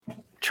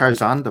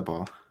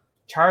Charzandable.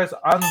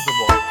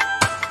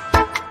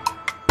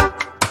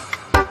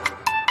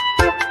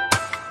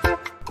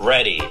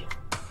 Ready.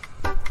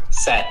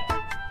 Set.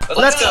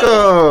 Let's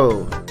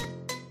go.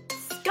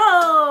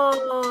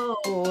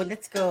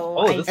 Let's go.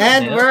 Oh, this is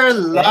And new. we're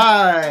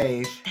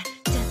live.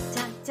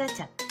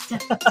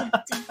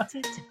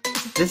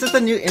 This is the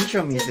new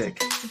intro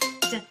music.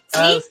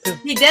 See,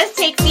 he does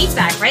take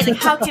feedback, right? Like,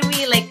 how can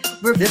we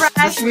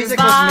refresh? This music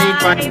was made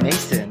by revive?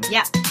 Mason.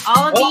 Yeah,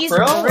 all of these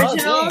bro?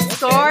 original Okay.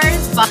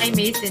 scores by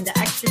Mason. The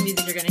extra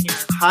music you're gonna hear.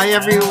 Hi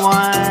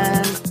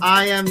everyone.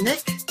 I am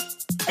Nick.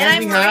 And I'm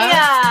we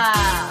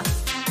Maria.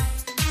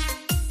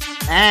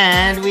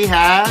 And we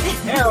have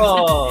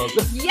Harold.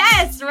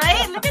 Yes,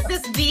 right? Look at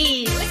this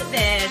beat. Look at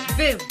this.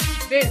 Boom,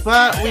 boom.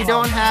 but we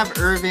don't have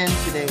Errvin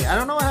today. I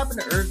don't know what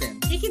happened to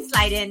Errvin. He can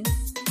slide in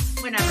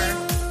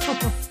whenever.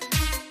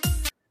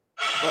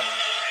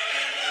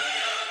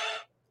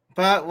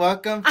 But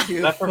welcome to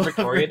Is that for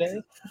Victoria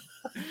Day?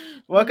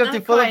 Welcome Not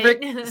to Full of quite.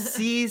 Brick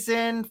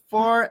Season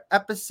 4,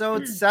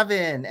 Episode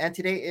 7. And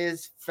today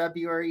is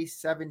February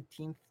 17th,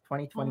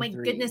 2023. Oh my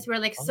goodness,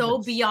 we're so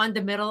beyond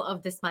the middle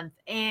of this month,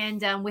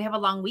 and we have a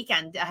long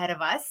weekend ahead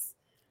of us.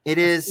 It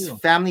is Ooh.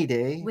 Family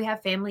Day. We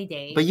have Family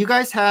Day, But you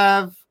guys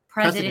have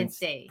President's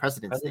Day.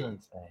 President's Day.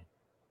 President's Day.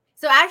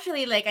 So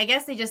actually, I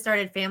guess they just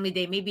started Family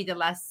Day maybe the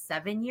last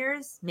 7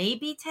 years,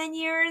 maybe 10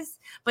 years.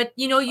 But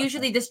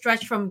usually the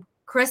stretch from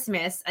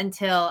Christmas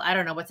until I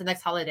don't know what's the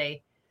next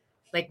holiday,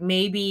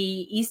 maybe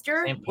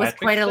Easter St. was Patrick's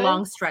quite a Day?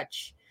 long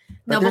stretch.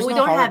 But No, there's but we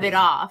no don't have it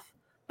holiday. off.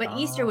 But Oh,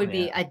 Easter would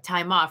be yeah. a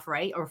time off,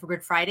 right? Or for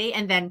Good Friday,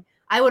 and then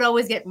I would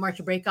always get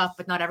March break off,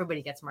 but not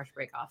everybody gets March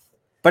break off.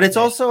 But it's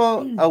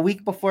also a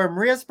week before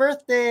Maria's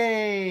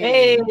birthday.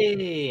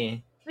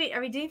 Hey. Wait,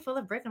 are we doing Full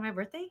of Brick on my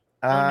birthday?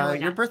 no, we're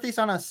Your not. birthday is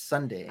on a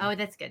Sunday. Oh,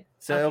 that's good.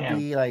 So okay. it'll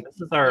be like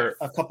This is our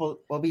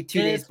will be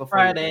 2 days It's before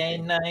your Friday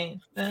birthday.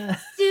 night.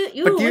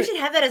 Dude, But do we you- should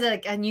have that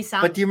as a new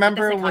song. But do you but that's,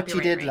 remember what you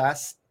copyright, did right?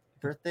 last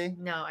birthday?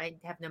 No, I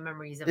have no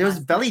memories of It was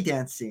last belly time.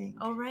 dancing.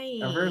 Oh, right.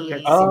 Remember we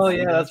had Oh Sing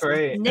yeah, belly that's dancing?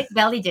 right. Nick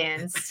belly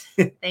danced.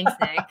 Thanks,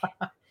 Nick.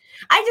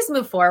 I just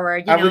move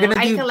forward. Are we gonna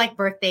I do- collect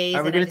birthdays.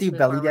 Are we and I gonna just do move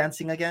belly forward.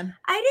 dancing again?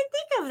 I didn't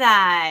think of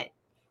that.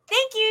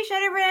 Thank you,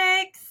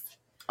 Shutterbricks.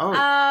 Oh,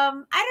 I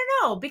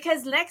don't know,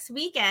 because next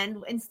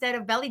weekend, instead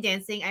of belly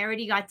dancing, I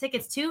already got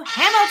tickets to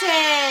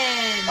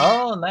Hamilton.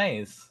 Oh,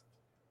 nice.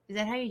 Is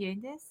that how you're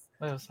doing this?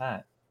 What was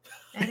that?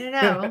 I don't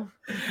know.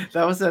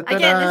 that was a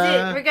Again,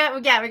 this is,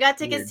 we got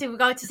tickets to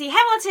go to see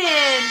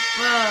Hamilton.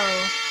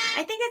 Whoa.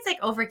 I think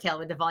it's overkill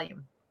with the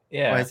volume.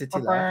 Yeah. Why is it too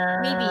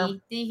loud?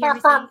 Maybe. Do you hear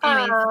me sing?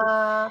 Anyways.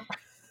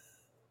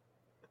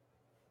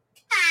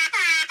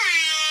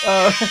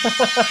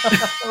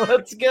 Oh.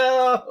 Let's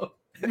go.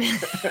 Woo!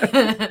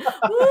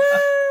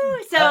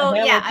 So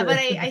yeah, Hamilton. but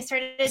I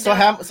started.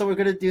 So we're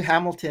gonna do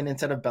Hamilton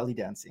instead of belly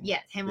dancing.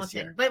 Yes, year.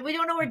 Hamilton. But we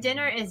don't know where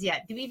dinner is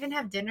yet. Do we even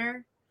have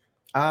dinner?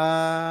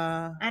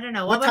 Uh, I don't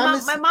know. What Well, time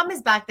is- my mom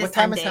is back this what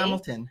time Sunday. is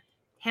Hamilton?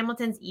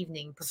 Hamilton's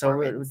evening So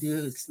performance.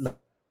 we'll do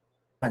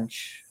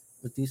lunch.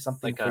 We'll do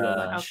something Like for your a-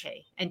 lunch.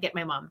 Okay, and get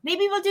my mom.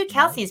 Maybe we'll do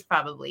Kelsey's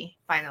probably.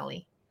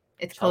 Finally,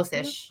 it's Chelsea?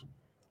 close-ish.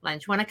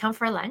 Lunch. Want to come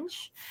for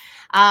lunch?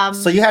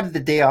 So you had the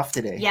day off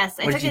today. Yes,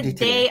 I What took did you a do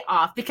today? day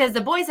off because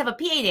the boys have a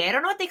PA day. I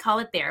don't know what they call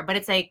it there, but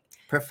it's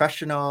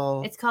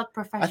Professional. it's called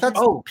professional. I thought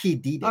Oh,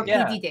 PD day. or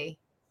yeah. PD day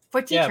for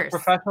Yeah, teachers.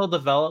 professional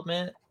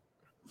development.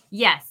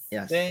 Yes.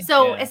 Yes. Day.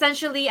 So Yeah.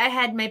 essentially, I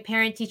had my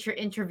parent-teacher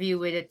interview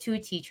with the two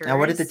teachers. Now,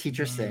 what did the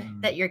teacher say?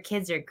 That your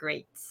kids are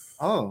great.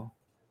 Oh,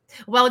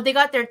 Well, they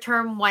got their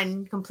term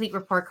 1 complete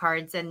report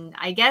cards, and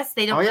I guess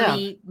they don't Oh, yeah.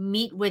 really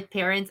meet with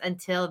parents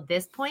until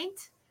this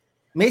point.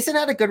 Mason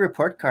had a good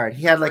report card.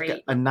 He had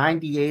Great a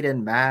 98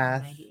 in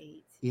math.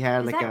 98. He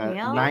had Is a that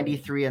real?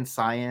 93 in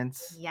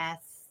science. Yes.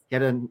 He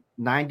had a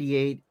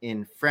 98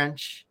 in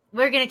French.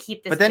 We're gonna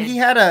keep this. But then kid. he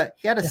had a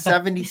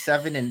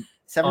 77 in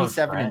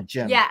 77 in French.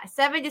 gym. Yeah,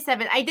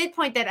 77. I did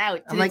point that out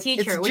to I'm the like,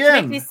 teacher, it's which gym.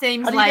 makes me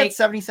seems How do you like get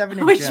 77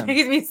 in which gym?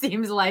 makes me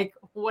seems like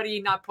what are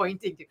you not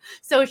pointing to?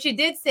 So she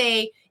did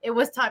say it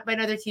was taught by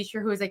another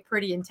teacher who was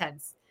pretty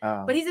intense.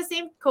 Oh, But he's the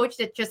same coach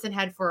that Tristan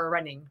had for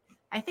running.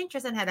 I think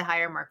Tristan had a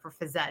higher mark for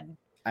phys ed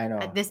I know.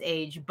 at this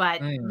age, but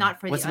Mm. not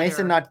for Was the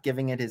Mason other. not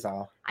giving it his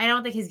all? I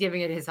don't think he's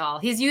giving it his all.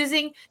 He's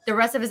using the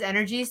rest of his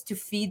energies to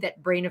feed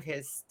that brain of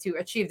his to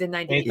achieve the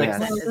 98. It's like, Yes.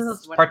 no, is this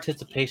is what-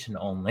 participation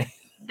only.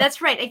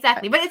 That's right,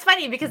 exactly. But it's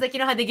funny because you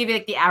know how they give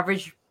you the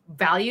average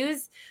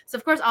values. So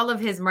of course all of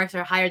his marks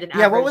are higher than Yeah,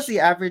 average. what was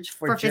the average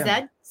for for gym? phys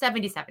ed?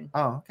 77.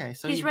 Oh, okay.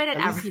 So He's right at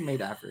least average. he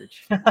made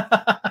average. I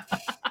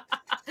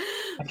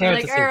We're can't wait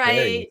like, to see all Barry.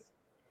 right.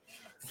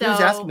 He was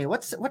asking me,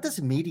 what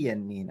does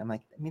median mean? I'm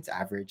like, it means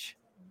average.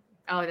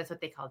 Oh, that's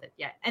what they called it.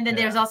 Yeah. And then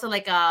Yeah. there's also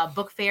a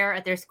book fair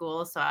at their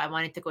school. So I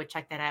wanted to go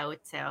check that out.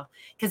 So,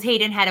 because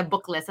Hayden had a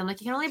book list. I'm like,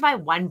 you can only buy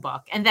 1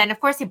 book. And then, of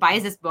course, he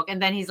buys this book.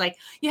 And then he's like,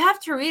 you have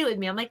to read it with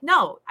me. I'm like,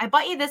 no, I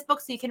bought you this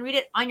book so you can read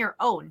it on your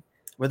own.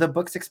 Were the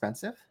books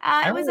expensive?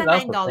 It was a remember that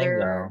was the $9. thing,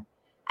 though.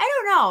 I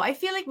don't know. I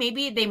feel like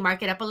maybe they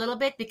mark it up a little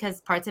bit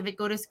because parts of it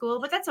go to school,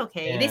 but that's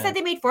okay. They Yeah. said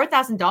they made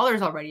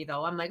 $4,000 already,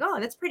 though. I'm like, oh,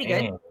 that's pretty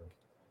good. Dang.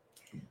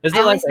 Is I it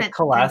only like a spent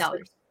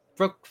Scholastic $10.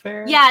 book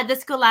fair? Yeah, the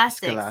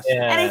Scholastics. Scholastic.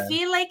 And I Yeah.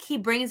 feel like he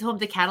brings home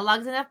the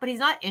catalogs enough, but he's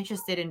not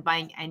interested in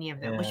buying any of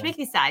them, which Yeah. makes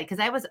me sad because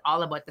I was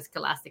all about the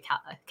Scholastic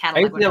I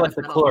catalog used to when I get was like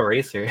the little. cool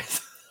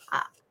erasers.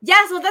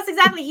 Yeah, so that's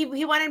exactly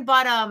he went and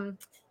bought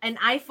an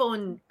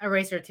iPhone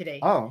eraser today.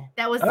 Oh,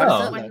 That was What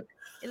does that when look?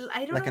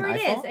 I don't Like know an where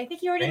it is. iPhone? I think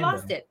he already Random.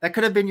 lost it. that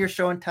could have been your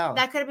show and tell.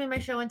 That could have been my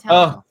show and tell.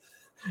 Oh,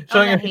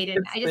 showing that her Hayden.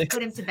 kids I just things.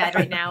 put him to bed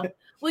right now.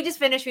 We just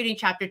finished reading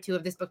chapter 2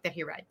 of this book that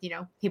he read,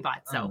 he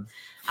bought. So,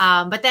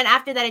 Oh. but then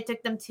after that, I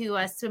took them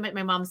to swim at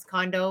my mom's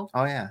condo.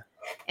 Oh yeah.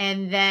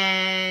 And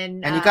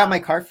then And you got my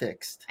car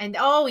fixed. And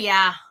oh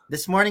yeah.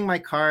 This morning my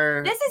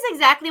car This is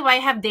exactly why I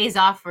have days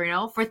off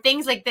for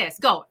things like this.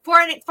 Go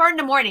 4 in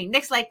the morning.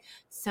 Nick's like,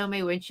 so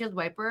my windshield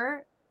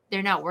wiper,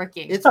 they're not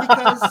working. It's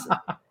because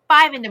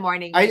 5 in the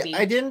morning. Maybe.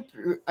 I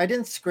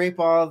didn't scrape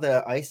all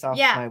the ice off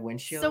Yeah. my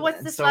windshield. So what's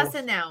and this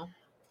lesson now?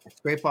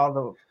 Scrape all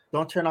the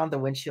don't turn on the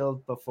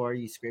windshield before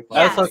you scrape all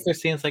I Yes. saw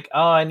Christine's like,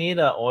 oh, I need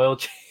an oil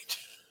change.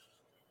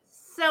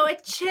 So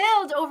it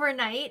chilled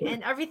overnight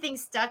and everything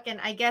stuck. And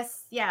I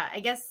guess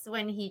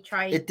when he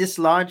tried it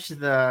dislodged the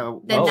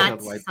the Oh. windshield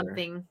nuts wiper.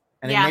 something.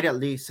 And Yeah. it made it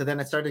loose. So then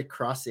it started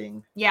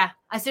crossing. Yeah.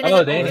 As soon as Oh,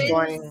 it dang. opens,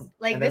 Going-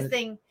 like and this then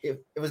thing.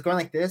 It was going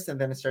like this,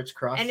 and then it starts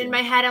crossing. And in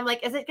my head, I'm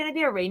like, is it going to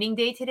be a raining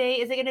day today?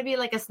 Is it going to be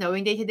like a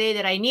snowing day today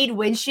that I need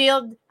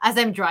windshield as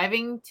I'm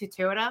driving to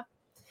Toyota?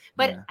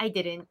 But Yeah. I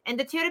didn't. And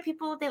the Toyota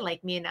people, they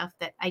like me enough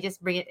that I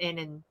just bring it in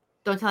and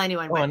don't tell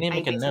anyone. Oh, but I need to I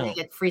make a basically note.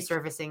 get free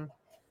servicing.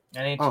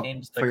 I need to Oh,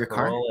 change for the your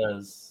car?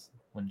 Corolla's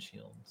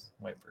windshields,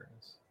 wipers.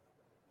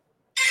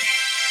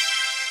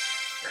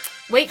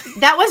 Wait,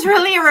 that was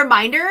really a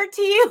reminder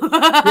to you?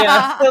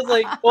 Yeah, I was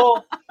like,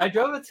 well, I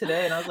drove it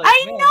today, and I was like,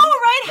 I man, know,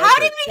 right? How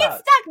wiper did we get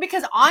sucks. stuck?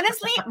 Because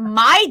honestly,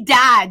 my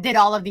dad did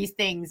all of these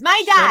things.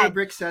 My dad,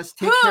 Shutterbrick says,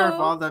 take care of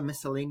Who- all the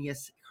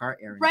miscellaneous car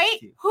errands. right?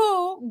 Too.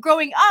 Who,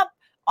 growing up,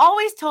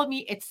 always told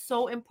me it's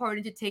so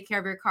important to take care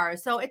of your car.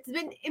 So it's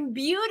been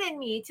imbued in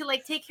me to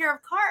like take care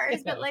of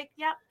cars. But like,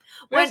 yeah,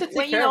 We have to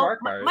take care of our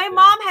cars, my yeah.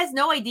 mom has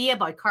no idea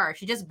about cars.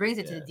 She just brings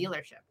it to the Yeah.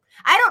 dealership.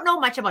 I don't know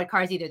much about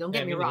cars either. Don't Yeah,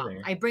 get me me wrong.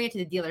 neither. I bring it to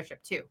the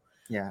dealership too.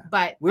 Yeah.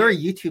 But We were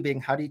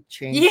YouTubing how do you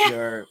change Yeah.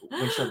 your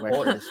windshield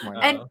wiper this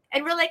morning.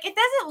 and we're like, it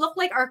doesn't look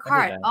like our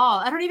car at that. all.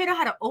 I don't even know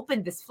how to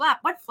open this flap.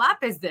 What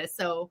flap is this?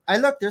 So I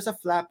look, there's a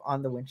flap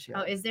on the windshield.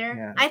 oh, is there?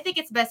 Yeah. I think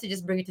it's best to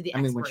just bring it to the I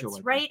mean, experts, windshield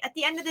wiper. right? At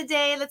the end of the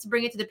day, let's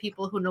bring it to the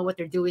people who know what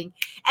they're doing,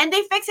 and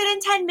they fix it in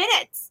 10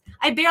 minutes.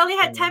 I barely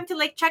had time to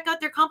like check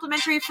out their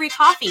complimentary free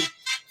coffee.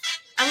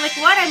 I'm like,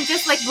 what? I'm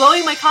just like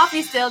blowing my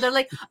coffee still. They're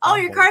like, oh,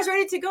 your car's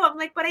ready to go. I'm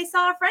like, but I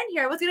saw a friend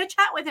here. I was gonna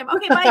chat with him.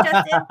 Okay, bye,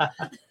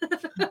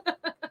 Justin.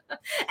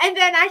 And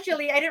then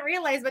actually, I didn't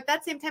realize, but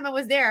that same time I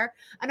was there,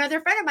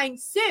 another friend of mine,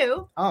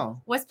 Sue, Oh,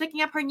 was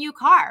picking up her new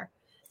car.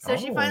 So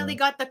she finally Oh.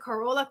 got the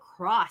Corolla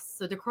Cross.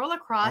 So the Corolla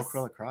Cross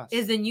curl across.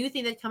 is the new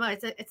thing that come out.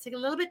 It's like a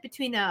little bit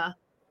between a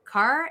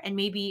car and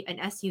maybe an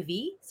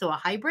SUV, so a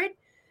hybrid.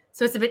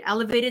 So it's a bit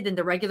elevated than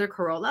the regular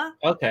Corolla,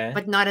 Okay.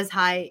 but not as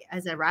high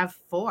as a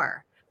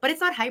RAV4. But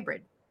it's not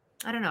hybrid.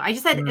 I don't know. I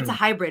just said it's a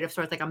hybrid of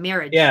sorts, like a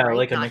marriage. Yeah, right?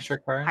 like a Not mixture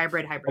car.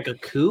 hybrid. Like a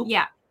coupe.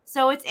 Yeah.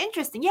 So it's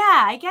interesting. Yeah,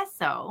 I guess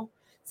so.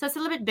 So it's a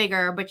little bit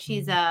bigger, but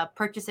she's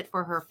purchased it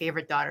for her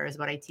favorite daughter, is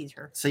what I tease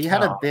her. So you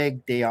had a Oh.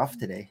 big day off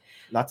today.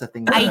 Lots of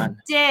things I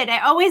done. did. I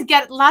always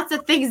get lots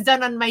of things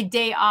done on my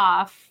day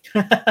off.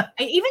 I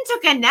even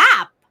took a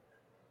nap.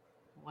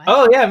 What?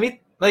 Oh yeah, me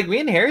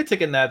and Harry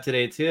took a nap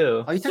today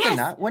too. Oh, you took a Yes.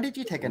 nap? When did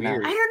you take a nap?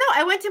 Weird. I don't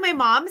know. I went to my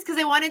mom's because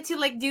I wanted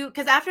to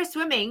because after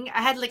swimming,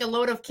 I had like a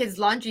load of kids'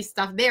 laundry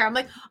stuff there. I'm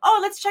like, oh,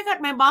 let's check out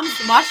my mom's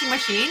washing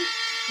machine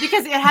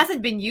because it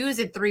hasn't been used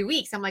in 3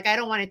 weeks. I'm like, I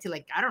don't want it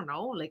to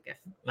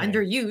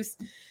under use.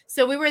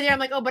 So we were there. I'm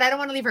like, oh, but I don't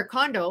want to leave her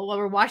condo while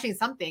we're washing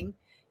something.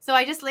 So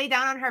I just lay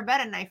down on her bed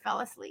and I fell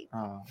asleep.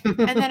 Oh. And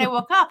then I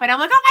woke up and I'm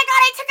like, oh my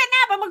God, I took a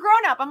nap. I'm a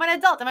grown up. I'm an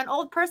adult. I'm an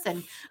old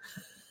person.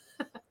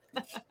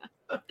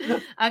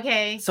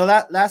 Okay. So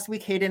that last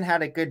week Hayden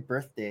had a good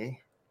birthday.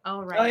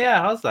 Oh, right. Oh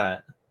yeah, how's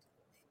that?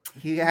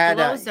 He had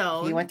Glow he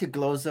Zone. went to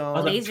Glow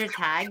Zone Laser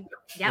tag.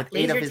 Yep. with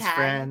 8 Laser of his tag.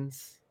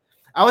 friends.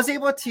 I was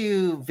able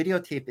to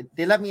videotape it.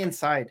 They let me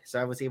inside, so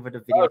I was able to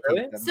videotape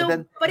really? them. So, but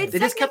then but it's they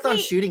just kept on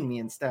technically- shooting me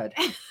instead.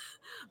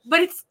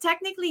 But it's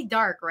technically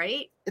dark,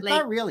 right? It's Like,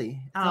 not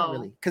really. It's not Oh.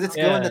 really because it's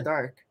glow in the Yeah.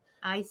 dark.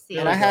 I see.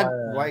 And Yeah, I had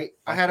why, white.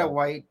 I had a okay.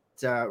 white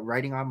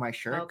writing on my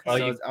shirt. Okay. Oh,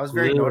 So you I was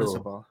very glue.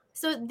 noticeable.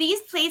 So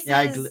these places Yeah,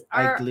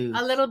 I are glued.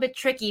 a little bit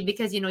tricky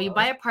because you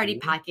buy a party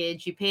glue.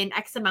 package, you pay an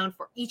X amount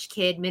for each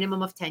kid,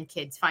 minimum of 10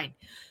 kids, fine.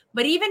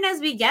 But even as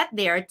we get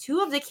there, 2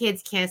 of the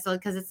kids canceled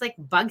because it's like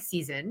bug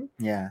season.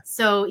 Yeah.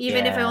 So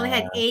even if I only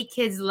had Yeah. 8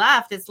 kids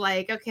left, it's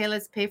like, okay,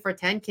 let's pay for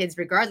 10 kids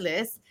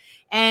regardless.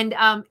 And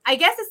I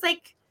guess it's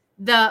like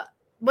the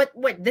what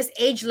this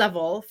age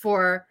level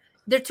for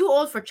they're too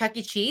old for Chuck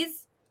E.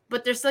 Cheese,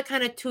 but they're still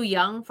kind of too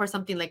young for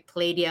something like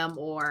Palladium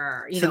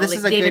or So this like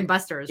is a Dave good and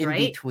Buster's, in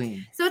right?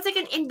 between. So it's like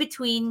an in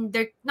between.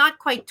 They're not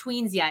quite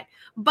tweens yet,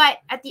 but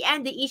at the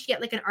end they each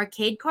get like an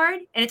arcade card,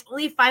 and it's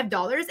only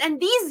 $5. And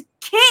these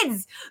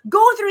kids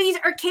go through these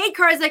arcade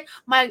cards like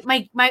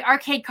my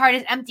arcade card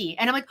is empty,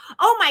 and I'm like,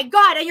 oh my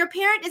god! And your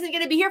parent isn't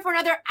going to be here for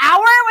another hour?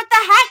 What the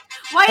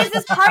heck? Why is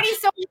this party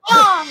so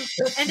long?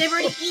 And they've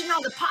already eaten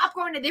all the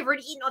popcorn, and they've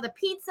already eaten all the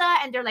pizza,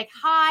 and they're like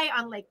high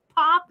on like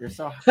pop. They're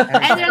so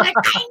And they're like,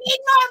 I need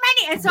more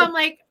money. And so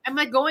I'm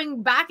like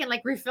going back and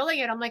like refilling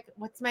it. I'm like,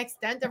 what's my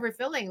extent of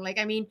refilling? Like,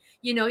 I mean,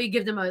 you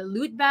give them a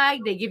loot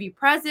bag, they give you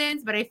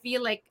presents, but I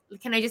feel like,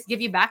 can I just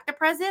give you back the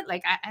present?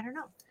 Like, I don't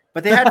know.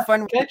 But they had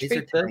fun with Can I the laser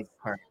treat this? tag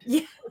part.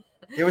 Yeah.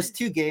 There was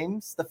 2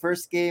 games. The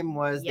first game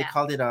was they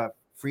called it a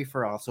free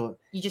for all. So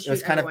You just it was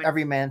shoot kind everyone. of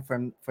every man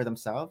for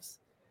themselves.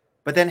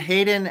 But then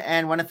Hayden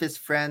and one of his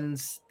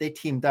friends, they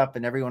teamed up,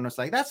 and everyone was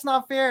like, that's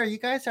not fair. You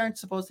guys aren't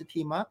supposed to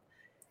team up.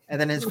 And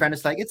then his friend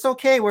was like, it's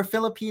okay, we're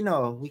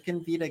Filipino. We can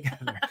be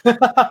together.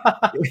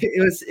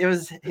 it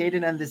was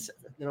Hayden and this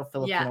little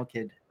Filipino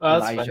kid. Oh,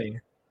 that's Elijah. funny.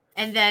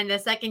 And then the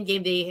second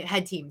game, they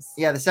had teams.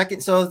 Yeah,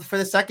 so for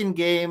the second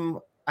game,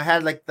 I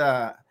had like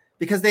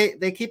because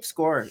they keep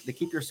score, they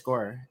keep your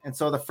score. And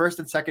so the first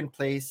and second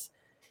place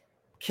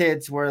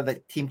kids were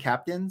the team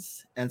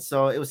captains. And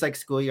so it was like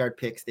schoolyard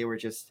picks. They were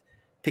just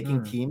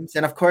picking teams.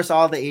 And of course,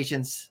 all the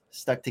Asians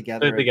stuck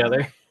together.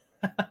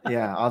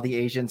 Yeah, all the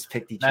Asians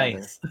picked each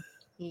other.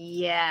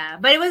 Yeah,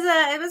 but it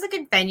was a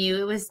good venue.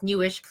 It was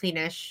newish,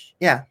 cleanish.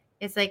 Yeah,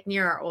 it's like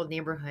near our old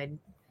neighborhood.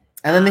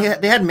 And then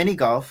they had mini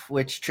golf,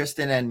 which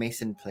Tristan and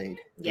Mason played.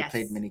 They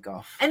played mini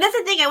golf. And that's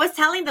the thing. I was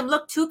telling them,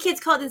 look, 2 kids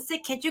called in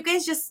sick. Can't you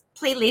guys just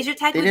play laser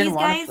tag with these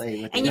guys?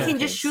 And you can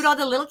just shoot all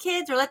the little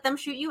kids or let them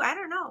shoot you. I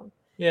don't know.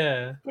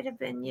 Yeah, could have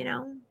been,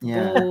 Yeah.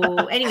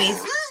 Oh,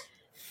 anyways,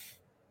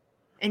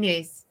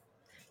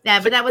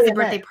 yeah, but that was a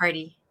birthday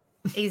party.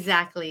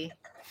 Exactly.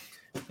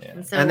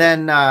 Yeah. And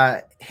then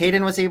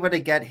Hayden was able to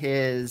get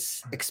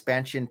his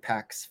expansion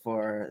packs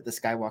for the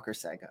Skywalker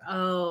saga.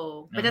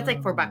 Oh, but that's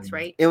like $4,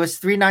 right? It was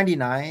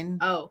 $3.99.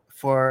 Oh.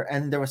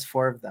 And there was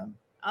 4 of them.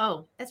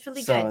 Oh, that's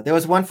really good. So there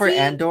was one for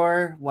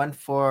Andor, one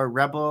for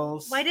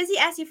Rebels. Why does he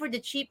ask you for the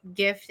cheap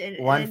gift? There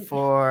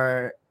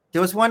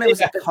was one that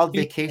was called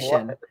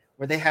Vacation,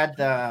 where they had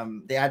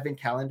the Advent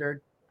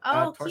calendar.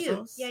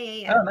 Torsos. Cute.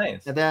 Yeah. Oh,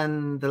 nice. And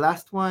then the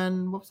last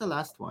one, what was the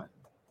last one?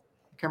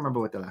 I can't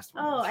remember what the last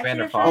one was. I should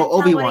have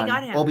Obi-Wan.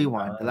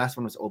 Obi-Wan. The last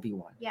one was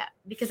Obi-Wan. Yeah,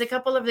 because a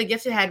couple of the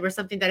gifts we had were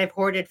something that I've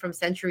hoarded from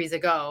centuries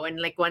ago. And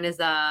like one is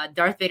a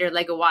Darth Vader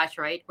Lego watch,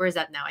 right? Where is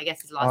that now? I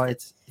guess he's lost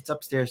it. It's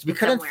upstairs. We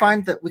couldn't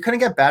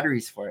get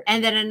batteries for it.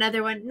 And then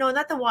another one. No,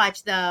 not the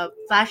watch, the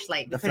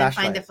flashlight. We couldn't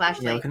find the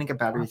flashlight. Yeah, we couldn't get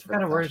batteries for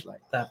the flashlight.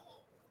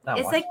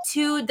 It's like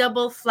 2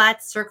 double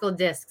flat circle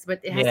discs, but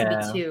it has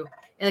to be 2.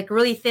 Like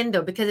really thin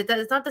though, because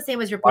it's not the same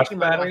as your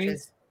Pokemon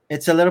watches.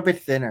 It's a little bit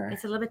thinner.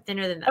 It's a little bit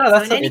thinner than that. Oh,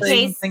 that's so in any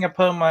case, thing I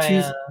put on my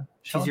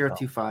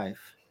 2025.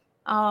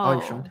 Oh,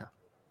 your show.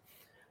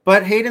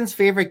 But Hayden's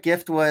favorite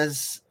gift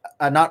was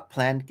a not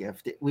planned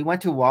gift. We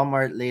went to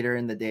Walmart later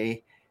in the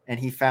day, and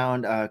he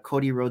found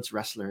Cody Rhodes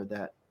wrestler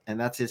and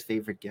that's his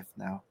favorite gift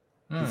now.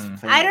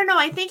 I don't know.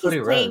 I think he's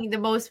playing the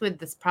most with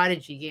this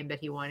Prodigy game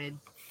that he wanted.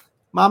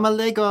 Mama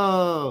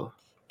Lego.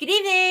 Good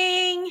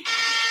evening.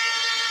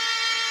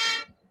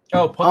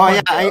 Oh,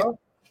 Pokemon yeah.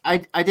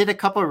 I did a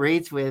couple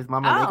raids with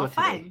Mama Lego today.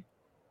 Fun.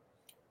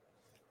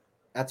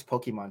 That's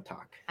Pokemon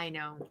talk. I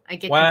know. I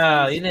get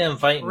Wow, you didn't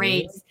invite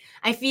raids. me.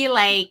 I feel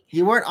like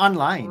you weren't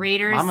online.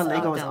 Raiders. Mama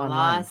Lego was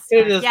online.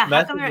 Yeah,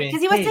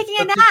 because he was taking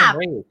a nap.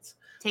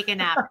 Take a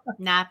nap.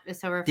 Nap is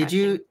so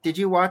refreshing. Did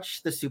you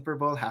watch the Super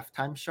Bowl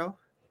halftime show?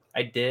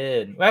 I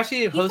did. We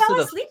actually hosted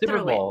a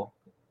Super Bowl.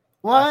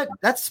 What?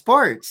 That's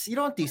sports. You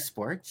don't do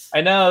sports.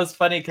 I know. It's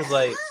funny because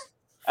like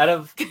out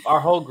of our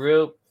whole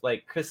group,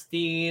 like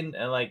Christine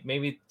and like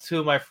maybe 2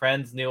 of my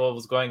friends knew what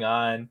was going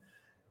on,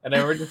 and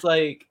then we're just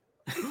like,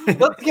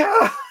 let's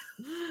go.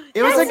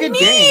 It was a good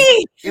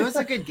game. It was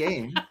a good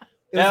game.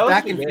 It was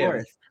back and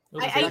forth.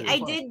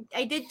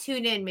 I did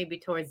tune in maybe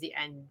towards the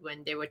end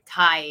when they were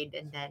tied,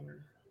 and then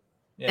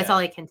that's all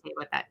I can say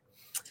about that.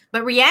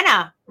 But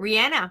Rihanna.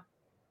 Rihanna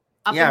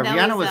was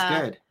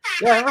good.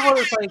 Yeah, I remember it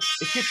was like,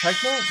 is she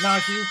pregnant? No,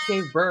 she just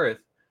gave birth.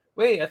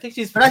 Wait, I think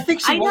she's. But I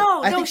think she.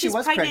 I think she's she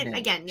was pregnant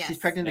again. Yes. She's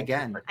pregnant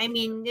again. I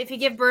mean, if you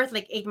give birth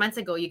like 8 months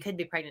ago, you could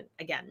be pregnant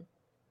again,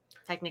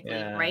 technically,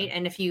 right?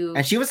 And if you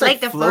she was like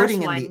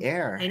floating in the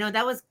air. I know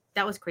that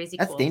was crazy.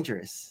 That's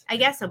dangerous. I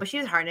guess so, but she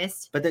was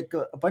harnessed. But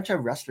a bunch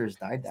of wrestlers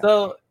died that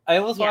So I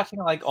was watching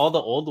like all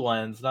the old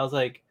ones, and I was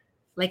like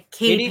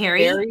Katy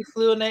Perry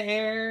flew in the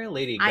air.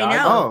 Lady Gaga I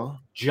know.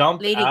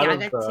 Jumped Lady out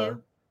Gaga of the,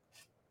 too.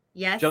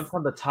 Yes. Jumped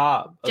from the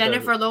top.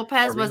 Jennifer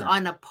Lopez was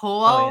on a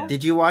pole. Oh, yeah.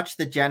 Did you watch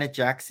the Janet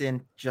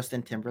Jackson,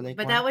 Justin Timberlake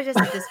But one? that was just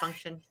a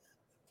dysfunction.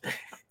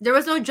 There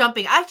was no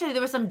jumping. Actually,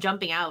 there was some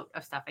jumping out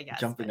of stuff, I guess.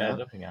 Jumping out,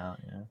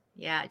 yeah.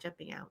 Yeah,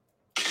 jumping out.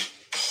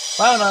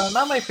 I don't know.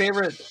 Not my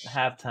favorite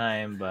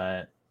halftime,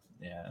 but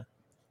yeah.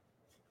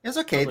 It was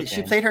okay.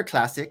 She played her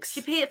classics.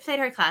 She played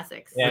her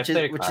classics. Yeah,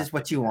 which is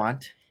what you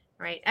want.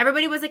 Right.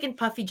 Everybody was like in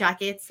puffy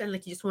jackets and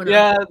like you just want to.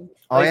 Yeah.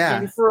 Oh, like, yeah.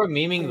 People were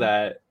memeing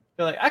that.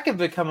 They're like, I could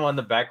become on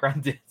the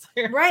background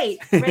dancer. Right.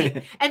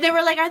 Right. And they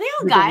were like, "Are they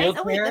all With the guys?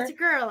 Oh wait, wheelchair? that's a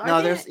girl." Are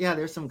No, they...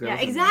 there's some girls. Yeah, in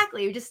there.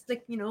 exactly. Just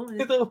like The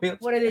wheelchair.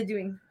 what are they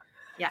doing?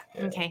 Yeah.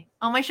 Yeah. Okay.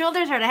 Oh, my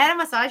shoulders hurt. I had a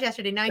massage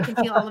yesterday. Now I can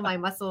feel all of my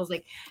muscles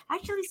like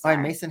actually Oh, sore.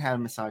 and Mason had a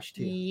massage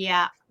too.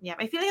 Yeah. Yeah.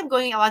 I feel like I'm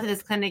going a lot to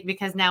this clinic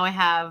because now I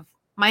have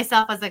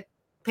myself as a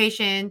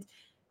patient.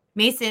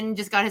 Mason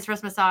just got his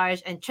first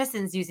massage, and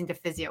Tristan's using the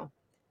physio.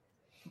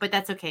 But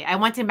that's okay. I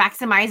want to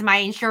maximize my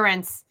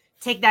insurance.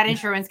 Take that,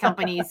 insurance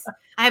companies.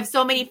 I have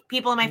so many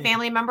people in my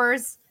family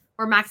members.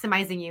 We're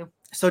maximizing you.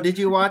 So did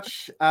you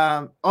watch?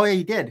 Oh yeah,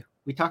 you did.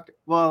 We talked.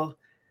 Well,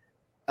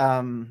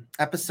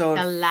 episode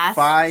The Last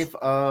 5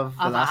 of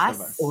The of Last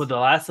of Us? Us. Oh, The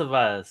Last of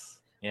Us.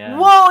 Yeah.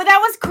 Whoa, that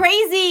was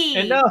crazy.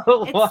 I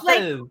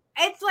know.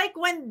 It's like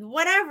when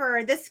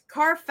whatever this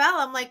car fell.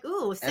 I'm like,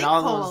 ooh, And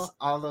sinkhole.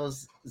 all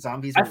those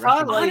zombies. I Were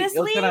thought rushing like in. it was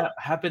Honestly? gonna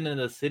happen in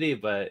the city,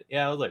 but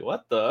yeah, I was like,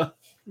 what the?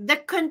 The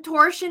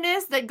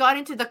contortionist that got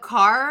into the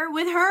car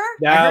with her.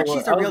 Yeah, heard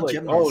she's a I was real like,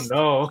 gymnast. Oh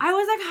no. I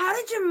was like, how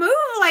did you move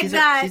like she's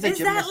that? She's a Is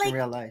that gymnast in like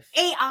real life.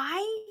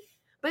 AI?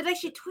 But like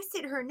she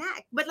twisted her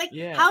neck. But like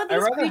Yeah, how I'd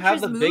these rather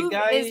have creatures the big move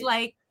guy is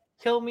like,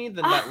 Kill me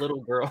than that little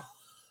girl.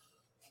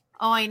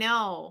 oh, I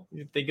know.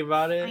 You think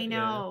about it? I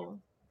know.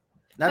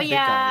 That But big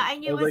yeah, guy. I Yeah.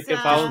 knew it Like was if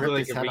I was ripped like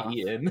his to head be off.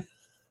 eaten.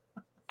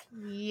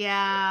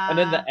 yeah. And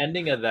then the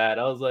ending of that,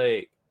 I was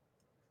like,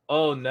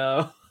 oh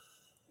no.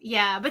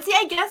 Yeah, but see,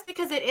 I guess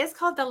because it is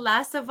called The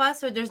Last of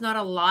Us, so there's not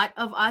a lot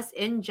of us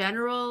in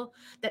general,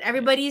 that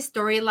everybody's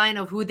storyline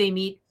of who they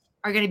meet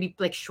are going to be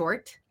like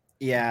short,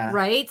 Yeah,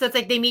 right? So it's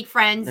like they meet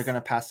friends, they're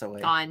gonna pass away.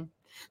 gone.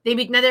 They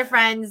meet another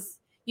friends.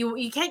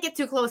 You can't get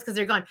too close because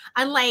they're gone.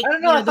 Unlike I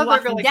don't know. I The thought they were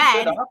Walking gonna like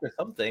Dead, split off or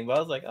something, but I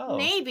was like, oh,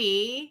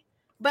 maybe.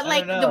 But I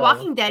like don't The know.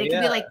 Walking Dead, it could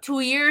be Yeah. like 2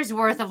 years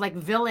worth of like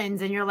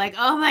villains, and you're like,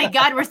 oh my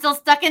god, we're still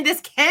stuck in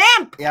this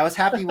camp. Yeah, I was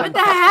happy when What the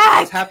I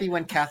was heck? happy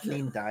when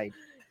Kathleen died.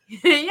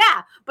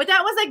 Yeah, but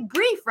that was like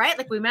brief, right?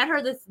 Like we met her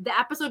the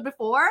episode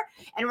before,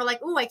 and we're like,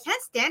 "Ooh, I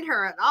can't stand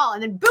her at all,"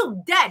 and then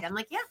boom, dead. I'm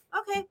like, "Yeah,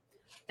 okay."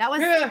 That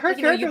was Yeah, her like,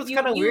 you know, character was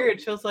kind of weird.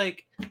 She was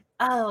like,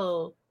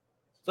 oh,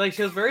 like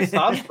she was very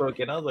soft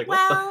spoken. I was like,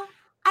 what the? Well,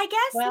 I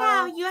guess now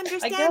Well, you guess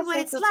understand what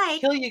I'll it's just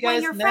like kill you when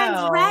guys your friends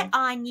now. rat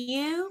on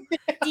you.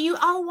 Do you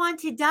all want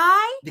to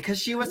die?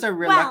 Because she was a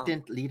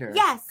reluctant leader.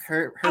 yes,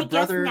 Her I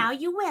brother. guess now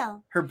you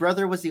will. Her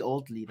brother was the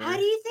old leader. How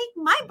do you think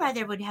my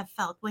brother would have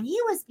felt when he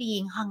was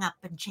being hung up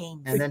in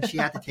chains? And then she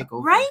had to take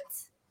over. Right?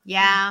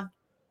 Yeah.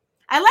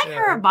 I like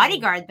Yeah. her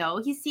bodyguard though.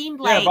 He seemed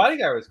Yeah, like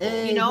bodyguard was cool.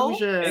 Hey, you know,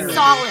 Hoosier.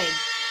 solid.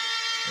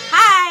 Yeah.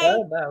 Hi.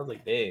 That was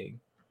like dang.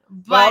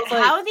 But I was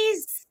like- how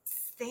these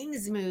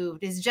things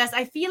moved is just,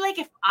 I feel like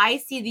if I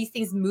see these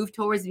things move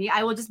towards me,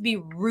 I will just be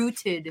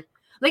rooted.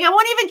 Like I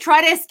won't even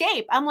try to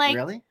escape. I'm like,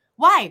 Really?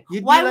 why? You'd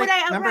be Why like, would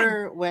I outrun?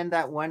 remember when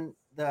that one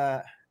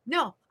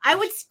No, I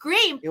would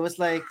scream it was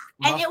like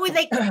and it would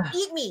like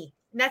eat me.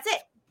 And that's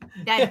it.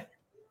 Dead.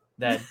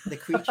 That the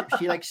creature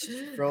she like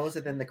froze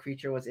and then the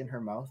creature was in her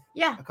mouth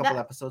Yeah. a couple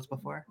episodes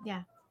before.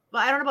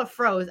 Well, I don't know about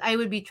froze. I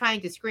would be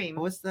trying to scream.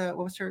 What was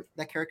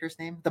that character's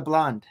name? The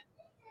blonde.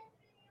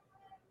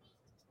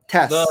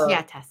 Tess.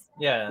 Yeah, Tess.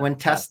 yeah. When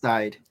Tess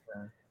died,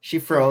 Yeah. she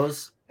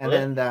froze and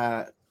What?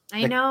 then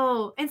I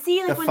know. And see,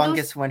 like the when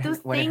fungus those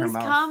went in her things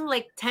mouth. come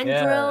like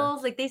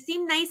tendrils, like they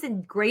seem nice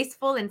and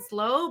graceful and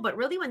slow, but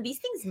really when these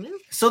things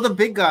move, So the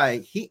big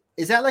guy,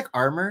 is that like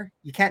armor?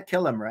 You can't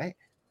kill him, right?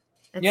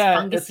 that's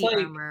Yeah, it's fungusy like-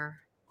 armor.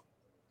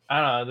 I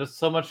don't know. There's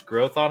so much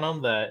growth on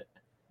him that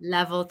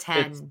Level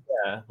 10. it's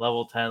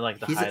level 10, like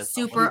the He's a highest.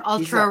 super level.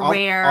 He's ultra the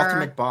rare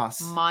ultimate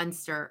boss.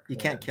 monster. You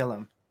can't kill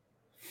him.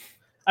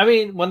 I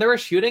mean, when they were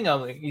shooting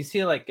him, you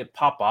see like it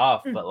pop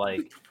off, but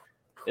like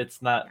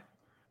it's not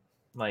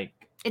like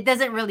It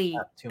doesn't really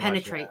not too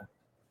penetrate, much.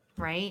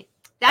 right?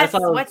 I That's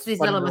thought it was what's these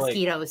funny little to, like,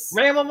 mosquitoes.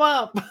 Ram him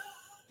up,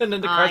 and then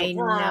the cars I like,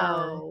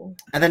 know.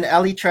 And then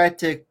Ellie tried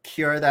to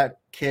cure that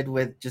kid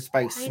with just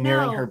by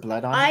smearing know. her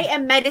blood on I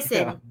him. am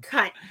medicine. Yeah.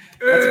 Cut.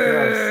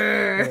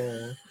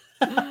 That's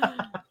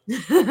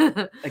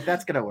Yeah. Like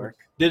that's gonna work.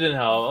 Didn't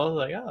help. I was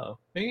like, oh,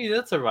 maybe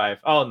that survive.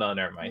 Oh no,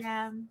 never mind.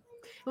 Yeah.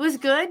 It was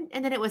good,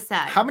 and then it was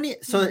sad. How many?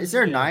 So is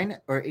there Yeah. 9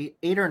 or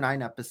 8 or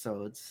 9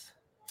 episodes?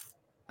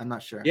 I'm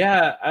not sure.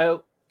 Yeah,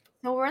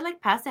 So we're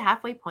like past the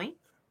halfway point.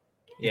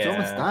 It's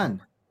almost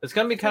done. It's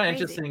gonna be So kind of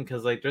crazy. interesting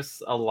because like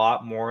there's a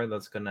lot more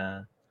that's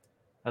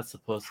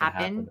supposed to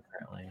happen Happen?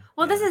 apparently.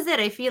 Well, Yeah. this is it.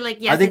 I feel like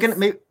yes. Are they gonna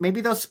it's- maybe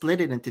they'll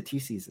split it into 2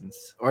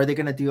 seasons, or are they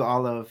gonna do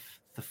all of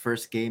the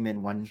first game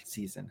in 1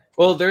 season?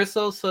 Well, there's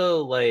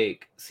also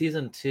like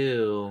season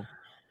 2.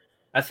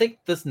 I think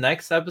this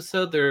next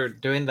episode they're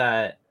doing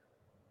that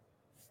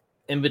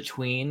in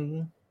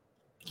between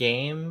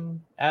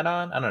game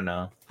add-on. I don't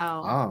know. Oh.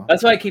 Oh,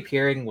 That's what I keep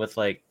hearing with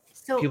like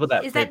So people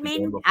that is played that the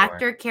game main before.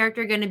 actor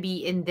character going to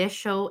be in this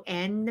show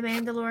and The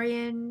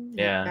Mandalorian? Like,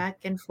 Yeah. back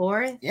and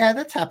forth. yeah,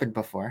 that's happened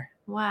before.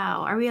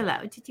 Wow, are we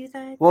allowed to do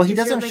that? Well, he Is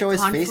there, doesn't show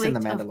his face in The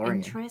conflict of Mandalorian.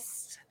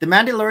 interest? The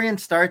Mandalorian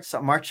starts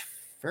on March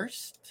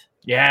 1st.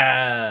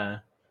 Yeah.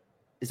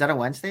 Is that a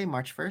Wednesday,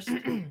 March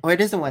 1st? Oh, it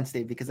is a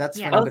Wednesday because that's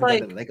Yeah. when I I'm was gonna go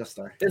to like- the Lego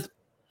store. Is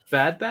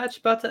Bad Batch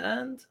about to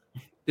end?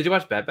 Did you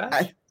watch Bad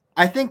Batch?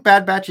 I think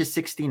Bad Batch is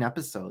 16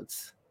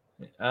 episodes.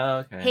 Oh,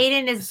 okay.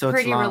 Hayden is So it's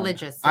pretty long.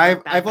 religious.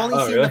 about Bad I've only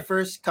Batch. Oh, seen really?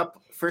 the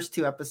first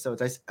 2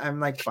 episodes. I'm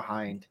like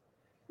behind.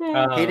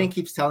 Oh. Hayden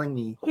keeps telling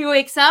me. He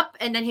wakes up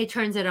and then he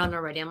turns it on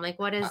already. I'm like,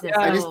 what is this?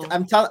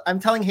 Yeah, I'm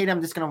telling Hayden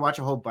I'm just gonna watch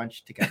a whole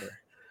bunch together.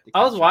 to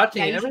I was catch up.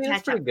 watching Yeah, it. you should Everything was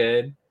catch pretty up.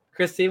 good.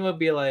 Christine would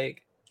be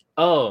like,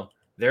 "Oh,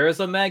 there's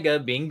Omega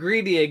being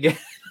greedy again."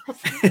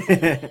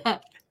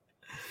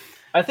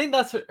 I think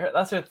that's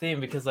her theme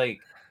because like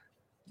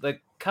the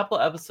couple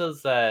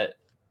episodes that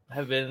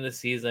have been in the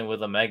season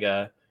with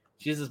Omega,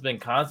 she's just been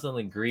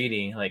constantly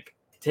greedy, like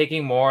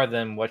taking more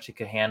than what she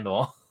could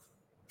handle.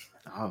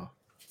 Oh.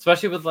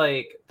 Especially with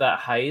like that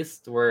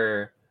heist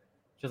where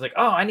she's like,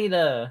 "Oh, I need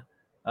to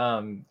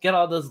get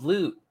all this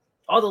loot,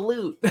 all the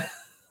loot."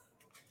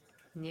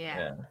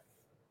 Yeah.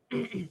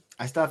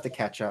 I still have to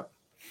catch up.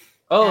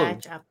 Oh,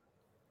 Catch up.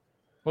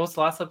 what was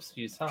the last episode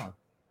you saw?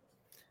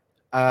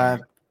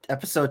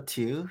 Episode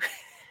 2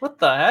 What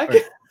the heck?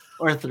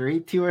 or 3,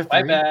 2 or 3.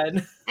 My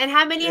bad. And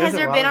how many It was has a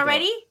there while been ago.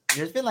 already?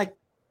 There's been like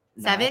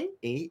 7?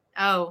 8,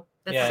 Oh,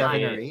 that's Yeah, a lot.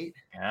 7 yeah. or 8.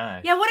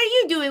 Gosh. Yeah, what are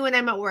you doing when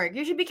I'm at work?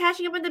 You should be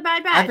catching up on the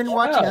Bad Batch. I've been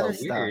watching Oh, other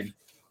stuff. weird.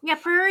 Yeah,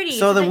 priorities.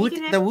 So the that you Wu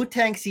can the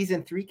Wu-Tang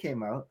season 3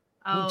 came out.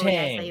 Oh, Wu-Tang.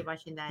 yes, I saw you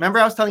watching that. Remember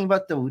I was telling you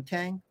about the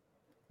Wu-Tang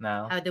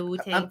No. How the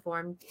Wu-Tang I'm-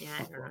 formed? Yeah,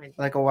 I don't know.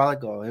 like a while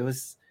ago. It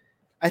was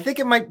I think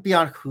it might be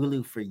on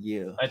Hulu for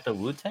you. Like the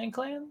Wu-Tang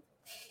Clan?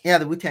 Yeah,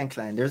 the Wu-Tang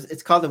Clan.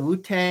 It's called the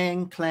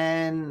Wu-Tang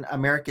Clan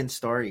American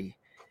Story.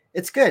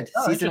 It's good.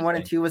 Oh, Season 1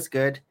 and interesting. 2 was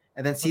good.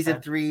 And then season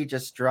Okay. 3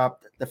 just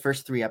dropped the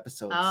first 3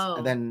 episodes. Oh.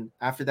 And then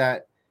after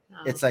that, Oh.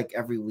 it's like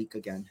every week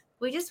again.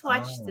 We just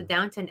watched the Oh.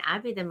 Downton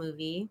Abbey, the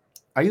movie.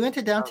 Are you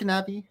into Downton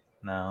Abbey?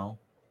 No.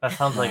 That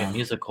sounds like a No.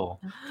 musical.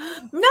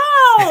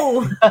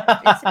 No!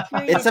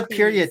 It's a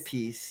period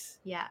piece.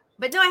 Yeah.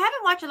 But no, I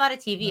haven't watched a lot of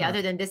TV Yeah.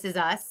 other than This Is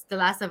Us, The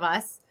Last of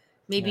Us.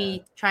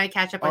 Maybe try and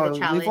catch up on Oh, the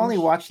challenge. we've only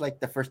watched like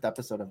the first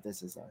episode of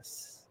This Is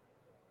Us.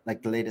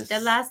 Like the latest. The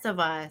Last of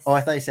Us. Oh,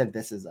 I thought you said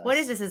This Is Us. What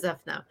is This Is Us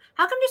now?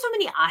 How come there's so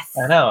many us?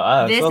 I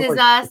know. This sounds Is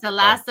like- Us, The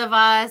Last of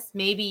Us,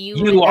 maybe you.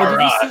 You and- are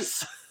did you see-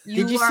 us.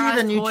 Did you Are see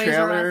the Us, new Toys R Us.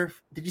 trailer?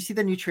 Did you see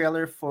the new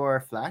trailer for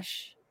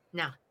Flash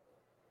No.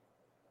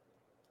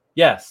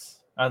 Yes.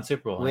 On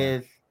Super Bowl.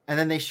 with? And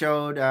then they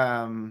showed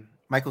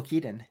Michael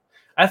Keaton.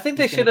 I think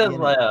they He's should gonna have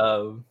be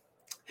in it.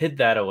 hid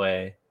that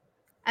away.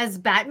 As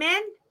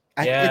Batman?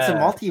 It's a Yeah.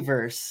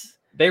 multiverse.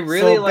 They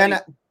really so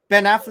like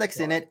Ben Affleck's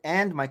in it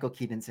and Michael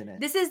Keaton's in it.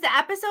 This is the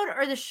episode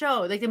or the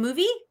show? Like the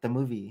movie? The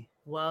movie.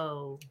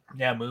 Whoa.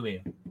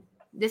 movie.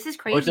 This is Which is-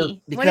 crazy. When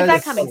is because that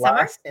it's coming? The Summer?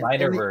 last In-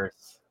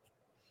 Snyderverse.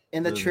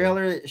 In the movie.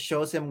 trailer, it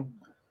shows him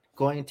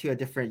going into a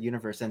different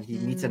universe, and he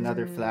meets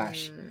another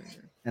Flash. Mm,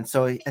 And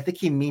so I think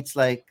he meets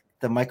like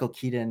the Michael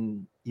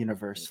Keaton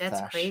universe. That's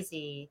Flash.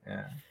 crazy.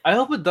 Yeah. I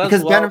hope it does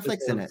Because well Ben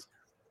Affleck's in because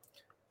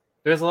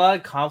There's a lot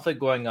of conflict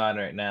going on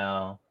right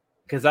now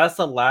because that's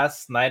the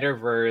last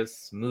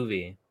Snyderverse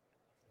movie.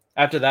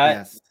 After that,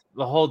 Yes,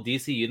 the whole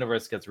DC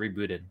universe gets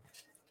rebooted.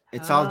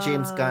 it's all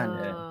James Gunn.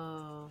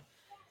 Oh.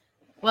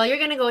 Well, you're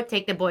gonna go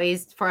take the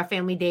boys for a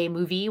family day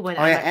movie when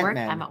Oh I'm yeah, at work.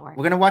 Ant-Man. I'm at work.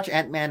 We're gonna watch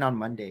Ant-Man on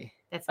Monday.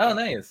 That's Oh, good.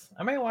 nice.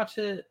 I might watch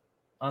it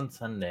on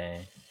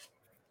Sunday.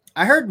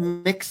 I heard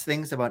mixed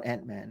things about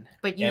Ant-Man.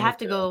 But you Yeah, me have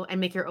to too. go and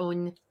make your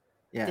own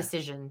Yeah,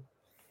 decision,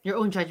 your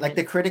own judgment. like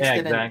the critics Yeah,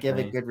 didn't give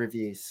exactly. it good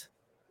reviews.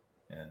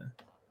 Yeah.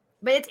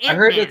 but it's I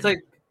heard Ant-Man. it's like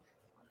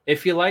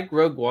if you like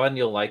Rogue One,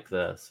 you'll like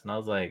this. And I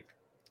was like,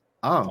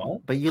 Oh,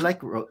 What? but you like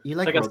it's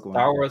like a Rogue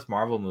Star One. Wars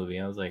Marvel movie.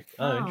 I was like,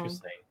 oh, Oh.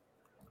 interesting.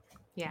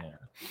 Yeah.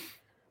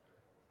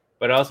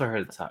 But I also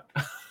heard it sucked.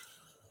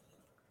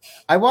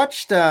 I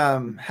watched.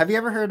 Have you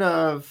ever heard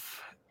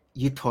of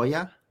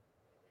Utoya?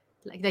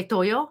 like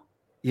Toyo.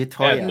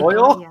 Utoya. Yeah,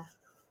 Toyo?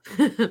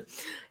 Yeah.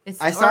 It's,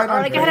 I saw it or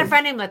on like I had a Brave.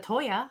 friend named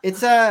Latoya.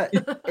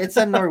 It's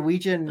a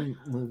Norwegian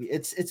movie.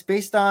 It's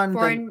based on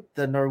Foreign-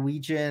 the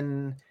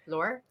Norwegian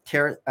Lore.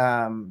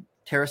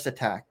 terrorist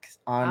attack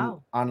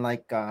Oh. on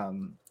like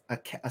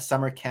a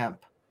summer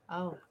camp.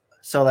 Oh.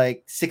 So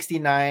like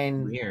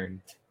 69 Weird.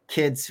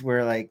 kids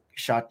were like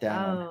shot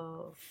down,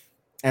 Oh.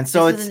 and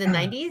so This it's was in the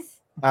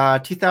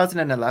 90s.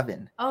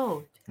 2011.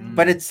 Oh.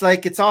 But it's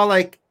all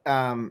like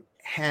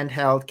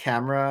handheld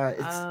camera.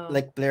 It's Oh.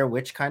 like Blair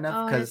Witch kind of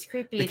Oh, because that's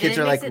creepy. the Then kids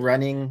it are like makes it-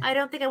 running. I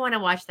don't think I want to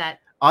watch that.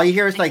 All you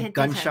hear is I like can't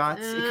do that.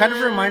 gunshots. It kind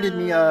of reminded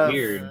me of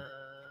Weird.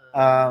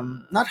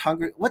 not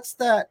Hunger. What's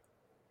that?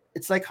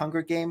 It's like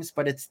Hunger Games,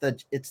 but it's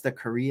the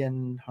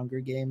Korean Hunger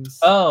Games.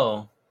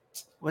 Oh.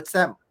 What's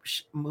that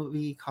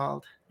movie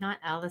called? Not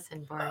Alice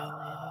in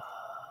Borderland.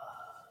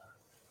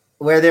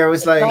 Where there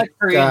was It's not like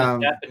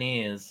Korean, it's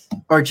Japanese.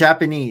 or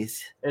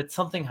Japanese. It's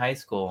something high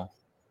school.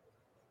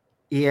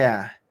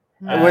 Yeah.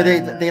 Hmm. Where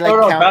they like Oh,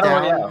 no, count Battle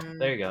down. Royale. Mm.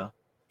 There you go.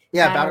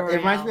 Yeah, Battle it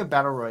reminds me Royale. of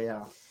Battle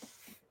Royale.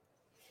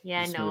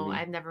 Yeah, this no, movie.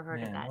 I've never heard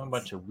of Man, that. what a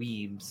bunch of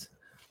weebs.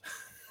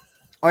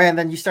 Oh yeah, and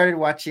then you started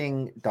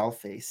watching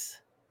Dollface.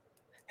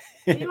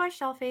 Did you watch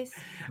Dollface?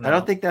 I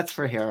don't think that's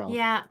for Harold.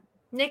 Yeah,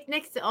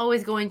 Nick's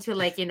always going to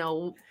like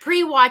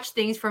pre-watch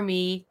things for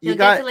me. You He'll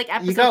got get to like you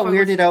episode got 4,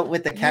 weirded out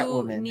with the you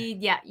Catwoman.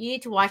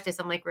 need to watch this.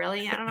 I'm like,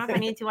 really? I don't know if I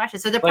need to watch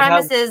this. So the Like how-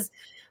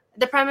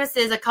 premise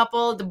is a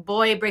couple, the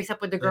boy breaks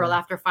up with the girl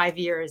after 5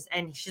 years,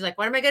 and she's like,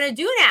 what am I gonna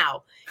do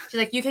now? She's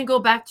like, you can go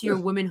back to your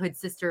womanhood,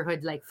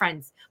 sisterhood, like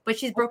friends. But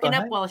she's broken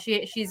up while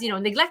she's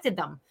neglected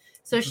them.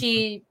 So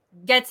she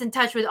gets in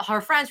touch with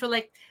her friends. We're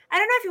like, I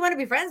don't know if you want to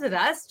be friends with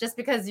us just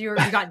because you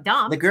got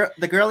dumped.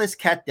 The girl is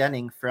Kat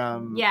Denning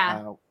from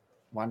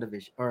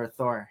WandaVision or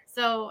Thor.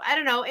 So I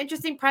don't know,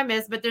 interesting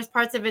premise, but there's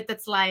parts of it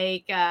that's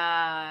like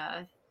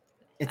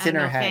it's in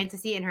her head.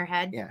 Fantasy in her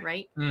head,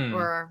 right?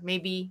 Or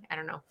maybe I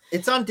don't know.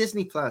 It's on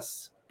Disney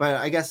Plus, but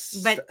I guess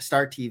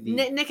Star TV.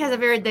 Nick has a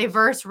very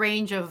diverse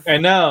range of. I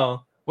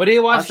know. What do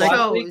you watch?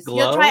 Shows.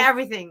 You'll try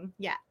everything.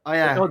 Yeah. Oh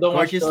yeah. Don't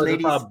Gorgeous watch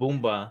ladies.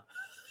 Boomba.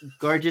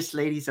 Gorgeous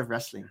ladies of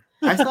wrestling.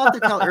 I still have to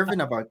tell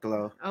Errvin about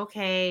Glow.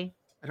 Okay.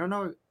 I don't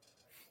know.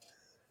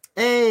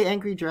 Hey,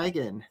 Angry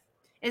Dragon.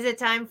 Is it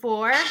time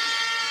for?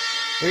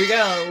 Here you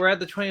go. We're at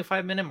the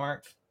 25-minute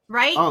mark.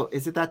 Right? Oh,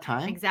 is it that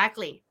time?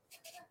 Exactly.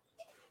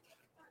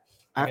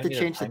 I have to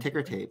change the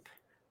ticker tape.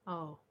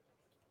 Oh.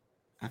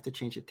 I have to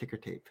change the ticker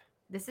tape.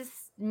 This is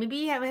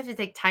maybe I have to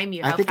take time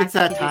you. I think it's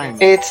that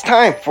time. It's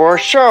time for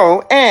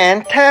show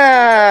and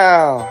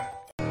tell.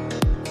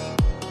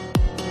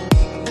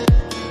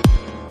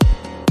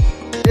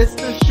 It's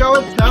the show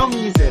and tell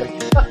music.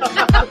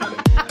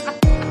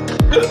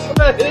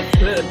 What is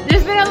this?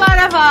 There's been a lot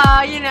of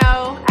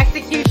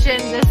execution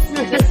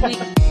this week.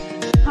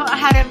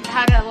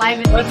 How to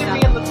liven What's things be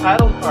in up. the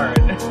title card?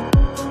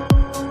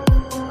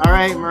 All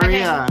right,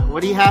 Maria,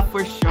 what do you have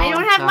for show? I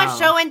don't have much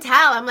show and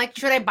tell. I'm like,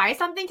 should I buy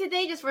something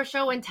today just for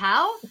show and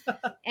tell?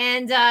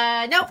 And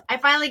nope, I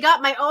finally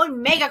got my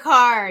own mega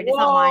card. It's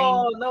not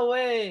mine. No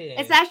way.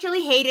 It's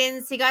actually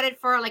Hayden's. He got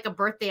it for like a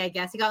birthday, I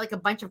guess. He got like a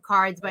bunch of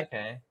cards, but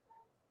okay.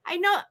 I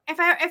know if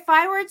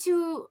I were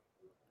to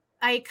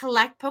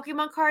collect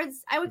Pokemon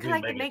cards, I would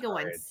collect the mega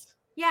ones.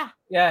 Yeah.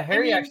 Yeah,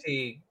 Harry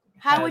actually.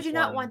 How would you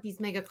not want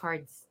these mega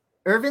cards?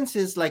 Ervin's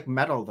is like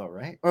metal though,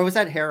 right? Or was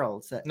that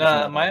Harold's?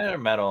 No, mine are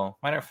metal.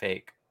 Mine are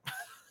fake.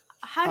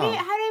 How do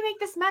you make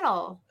this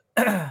metal?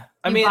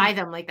 I mean, buy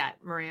them like that,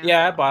 Maria.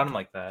 Yeah, I bought them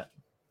like that.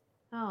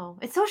 Oh,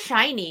 it's so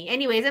shiny.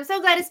 Anyways, I'm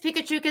so glad it's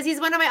Pikachu because he's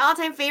one of my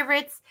all-time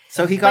favorites.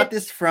 So he got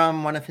this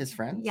from one of his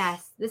friends?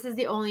 Yes, this is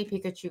the only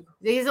Pikachu.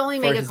 This is the only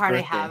mega card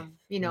I have,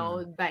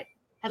 but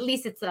at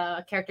least it's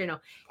a character I know.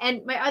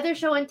 And my other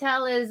show and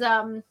tell is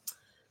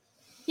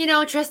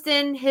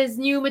Tristan, his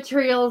new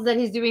materials that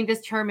he's doing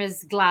this term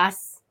is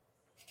glass.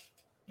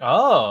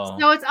 Oh.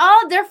 So it's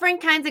all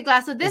different kinds of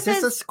glass. So this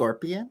is a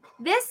scorpion?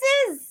 This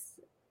is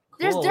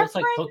There's different. It's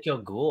like Tokyo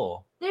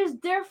Ghoul. There's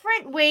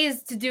different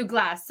ways to do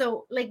glass.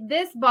 So like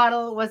this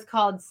bottle was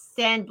called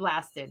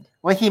sandblasted.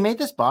 Wait, he made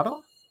this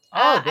bottle?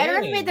 I don't know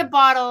if he made the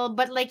bottle,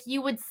 but like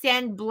you would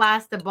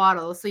sandblast the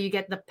bottle so you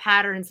get the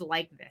patterns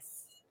like this.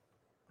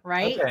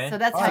 Right? Okay. So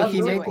that's how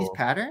he made these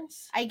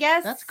patterns? I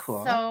guess. That's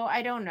cool. So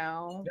I don't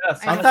know. Yeah,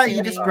 I thought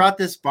you just brought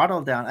this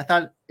bottle down. I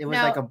thought it was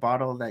like a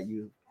bottle that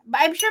you.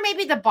 But I'm sure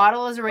maybe the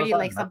bottle is already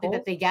like something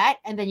that they get,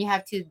 and then you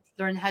have to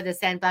learn how the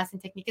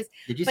sandblasting technique is.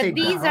 Did you say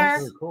these are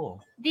really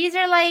cool? These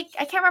are like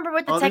I can't remember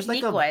what the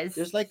technique was.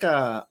 There's like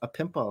a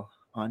pimple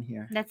on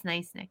here. That's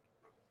nice, Nick.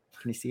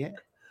 Can you see it?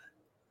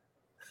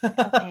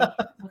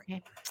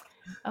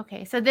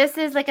 Okay. So this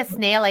is like a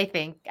snail, I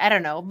think. I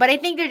don't know, but I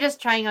think they're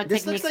just trying out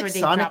techniques looks like where they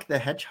Sonic drop. The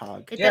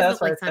Hedgehog. It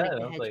does look like Sonic the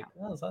Hedgehog. Like,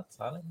 oh, is that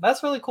Sonic?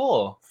 That's really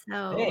cool.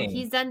 So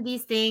he's done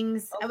these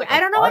things. I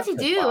don't know what to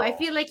do. I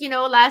feel like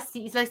last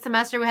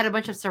semester we had a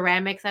bunch of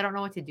ceramics. I don't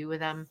know what to do with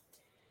them.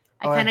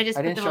 I kind of just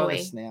put them away.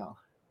 The snail.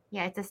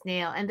 Yeah, it's a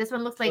snail, and this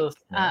one looks like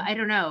I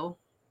don't know.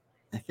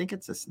 I think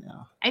it's a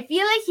snail. I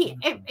feel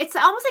like it's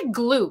almost like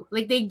glue.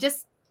 Like they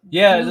just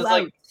it's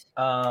like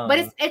but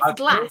it's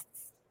glass.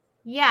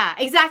 Yeah,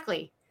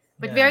 exactly.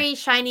 But very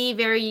shiny,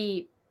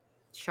 very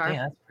sharp.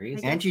 Yeah, that's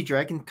crazy. Angie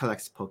Dragon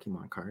collects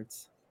Pokemon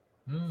cards.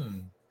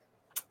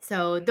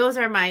 So those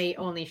are my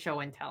only show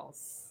and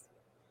tells.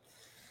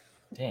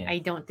 Damn. I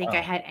don't think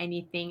I had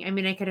anything. I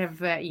mean, I could have.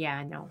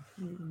 No.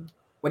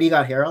 What do you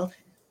got, Harold?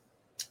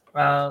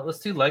 Let's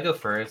do Lego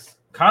first.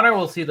 Connor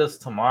will see this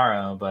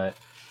tomorrow, but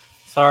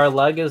so our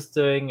Lego's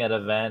doing an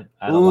event.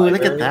 Ooh,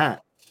 look at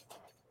that!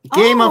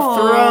 Game of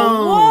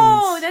Thrones.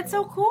 Whoa, that's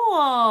so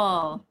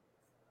cool.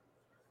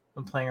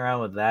 I'm playing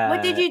around with that.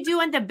 What did you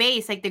do on the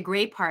base, like the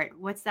gray part?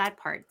 What's that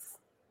part?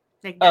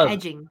 Like the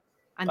edging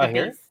on the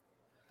base?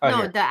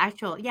 No, the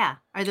actual. Yeah,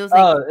 are those?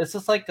 Like... it's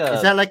just like a.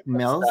 Is that like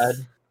mills?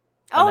 Nice.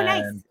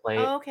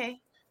 Oh, okay.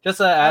 Just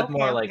to add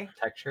more like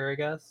texture, I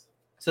guess.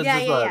 So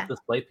this is a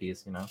display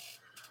piece,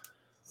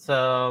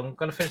 So I'm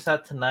gonna finish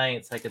that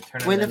tonight, so I could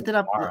turn it. Lift it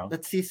up. Tomorrow.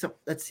 Let's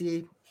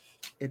see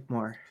it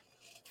more.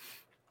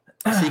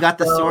 So you got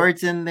the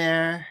swords in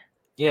there.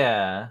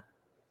 Yeah.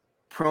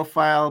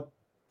 Profile.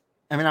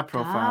 I mean, not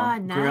profile.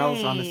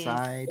 Grills on the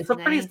side. It's a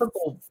pretty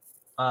simple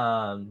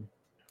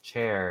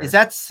chair. Is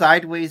that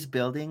sideways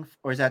building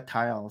or is that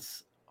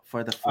tiles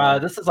for the floor?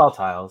 This is all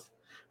tiles.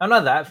 I'm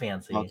not that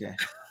fancy. Okay.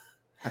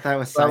 I thought it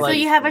was. But, So like,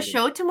 you have a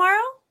show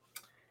tomorrow?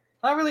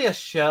 Not really a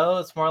show.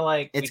 It's more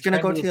like It's we gonna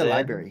turn go to these the in,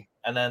 library.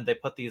 and then they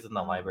put these in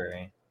the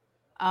library.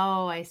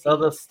 Oh, I see. So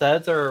the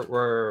studs are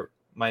where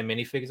my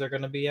minifigs are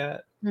going to be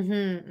at.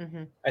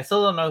 I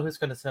still don't know who's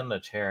going to sit in the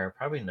chair.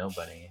 Probably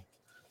nobody.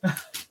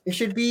 It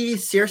should be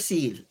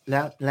Cersei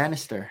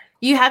Lannister.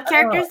 You have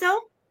characters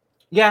though?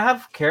 Yeah, I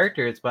have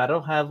characters, but I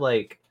don't have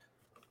like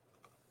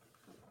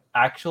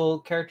actual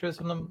characters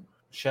from the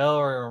show,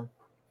 or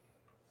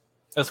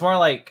it's more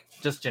like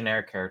just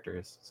generic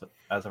characters. So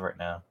as of right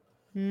now,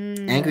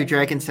 Angry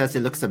Dragon says it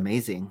looks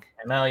amazing.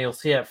 I know you'll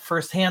see it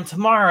firsthand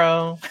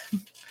tomorrow.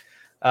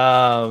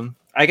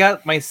 I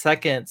got my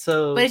second,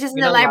 so But it's just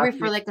in the library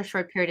for like a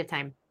short period of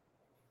time.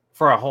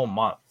 For a whole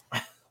month.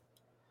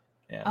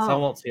 Yeah, so I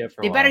won't see it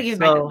for a while. They better give it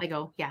back up. They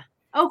go, yeah.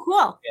 Oh,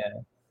 cool.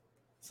 Yeah.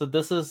 So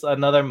this is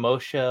another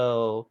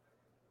Mosho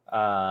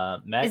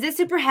mech. Is it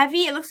super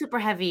heavy? It looks super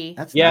heavy.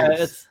 That's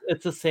nice.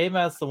 It's the same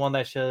as the one that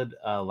I showed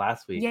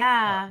last week.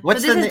 Yeah.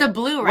 What's so this is the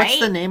blue, right? What's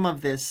the name of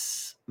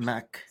this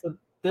mech? So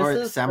this or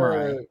is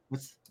samurai?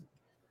 It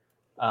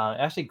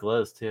actually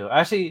glows too.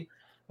 Actually,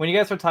 when you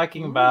guys were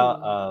talking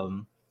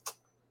about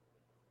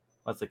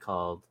what's it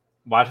called?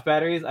 Watch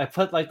batteries, I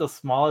put like the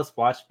smallest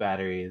watch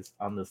batteries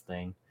on this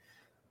thing.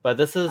 But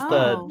this is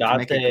the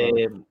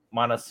Date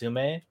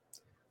Monasume.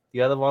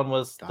 The other one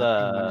was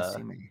the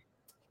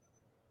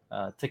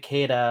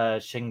Takeda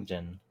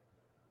Shinjin.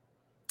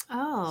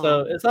 Oh.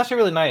 So it's actually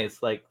really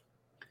nice. Like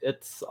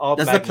it's all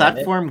Does magnetic. the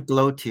platform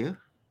glow too?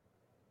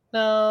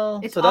 No.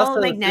 It's so that's all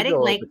the magnetic,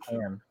 visual of like the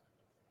cam.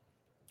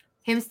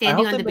 him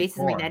standing on the base is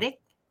form. magnetic?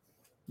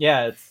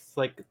 Yeah, it's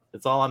like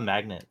it's all on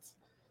magnets.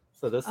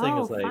 So this thing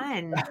is like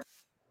fun.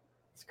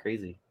 it's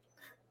crazy.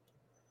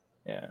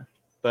 Yeah.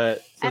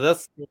 But so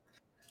that's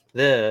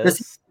this. Does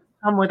it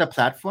come with a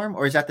platform,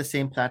 or is that the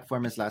same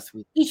platform as last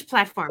week? Each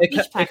platform.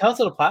 It comes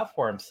with a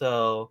platform,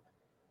 so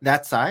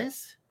that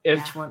size?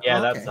 Which one? Yeah,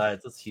 that size.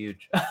 It's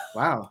huge.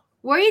 Wow.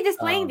 Where are you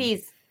displaying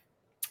these?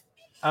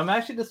 I'm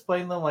actually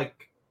displaying them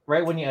like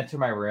right when you enter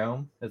my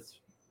room. It's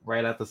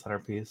right at the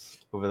centerpiece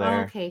over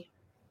there. Oh, okay.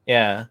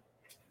 Yeah.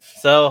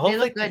 So hopefully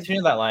look good.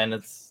 continue that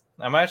line.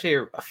 I'm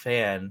actually a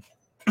fan.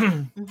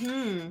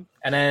 And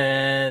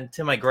then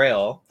to my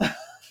Grail. The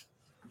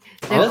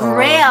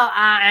Grail,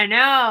 I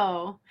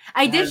know.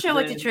 I did show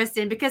it to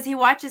Tristan because he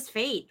watches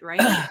Fate,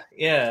 right?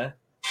 Yeah.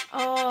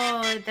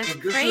 Oh, that's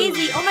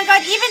crazy. Oh my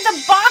god, even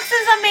the box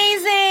is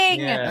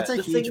amazing. Yeah, that's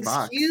a huge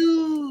box.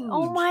 Huge.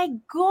 Oh my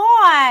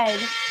god.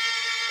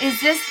 Is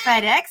this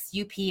FedEx,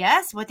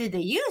 UPS? What did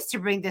they use to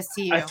bring this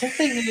to you? I think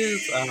they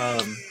use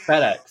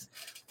FedEx.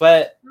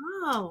 But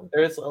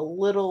there's a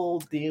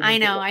little deal. I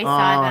know, I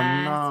saw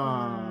that.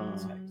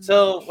 No.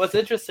 So what's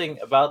interesting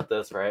about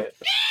this, right?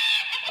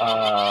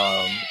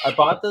 I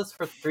bought this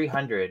for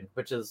 $300,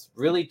 which is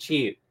really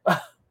cheap.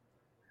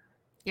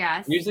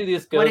 Yes. Usually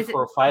these go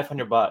for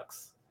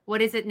 $500.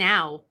 What is it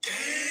now?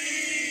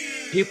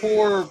 People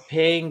were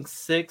paying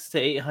 $600 to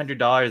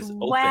 $800 opened.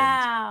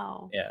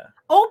 Wow. Yeah.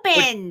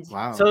 Opened.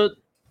 Wow. So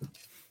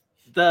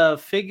the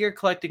figure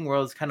collecting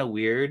world is kind of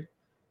weird.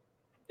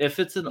 If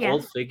it's an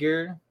old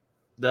figure,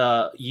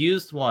 the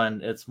used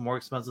one, it's more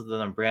expensive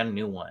than a brand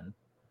new one.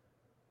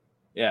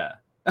 Yeah.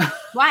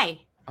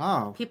 Why?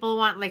 Oh. People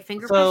want like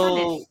fingerprints on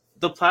it.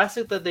 The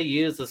plastic that they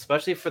use,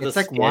 especially for it's the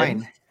like skin,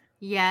 wine.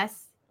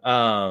 Yes.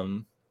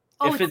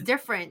 It's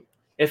different.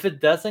 If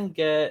it doesn't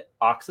get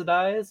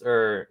oxidized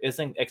or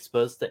isn't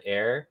exposed to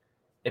air,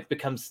 it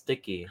becomes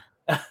sticky.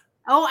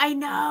 Oh, I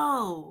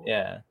know.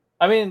 Yeah.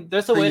 I mean,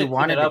 there's a way to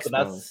clean it up, and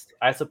that's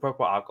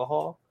isopropyl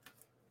alcohol.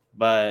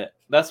 But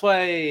that's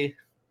why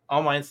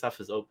all my stuff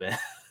is open.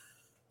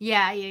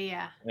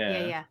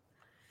 Yeah.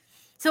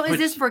 So is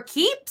this for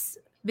keeps?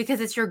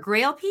 Because it's your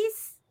Grail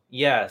piece?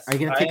 Yes. Are you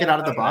going to take it out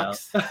of the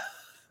box?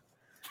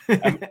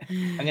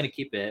 I'm going to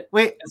keep it.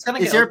 Wait,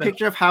 is there a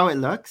picture of how it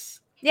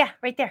looks? Yeah,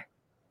 right there.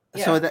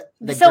 Yeah. So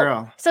the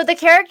girl. So the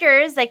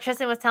characters, like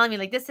Tristan was telling me,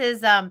 like this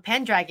is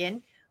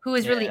Pendragon, who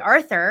is really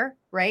Arthur,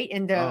 right,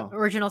 in the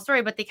original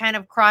story, but they kind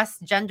of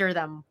cross-gender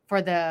them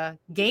for the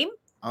game.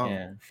 Oh.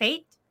 Yeah.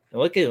 Fate.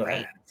 Look at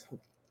that.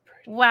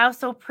 Wow,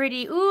 so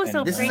pretty. Ooh,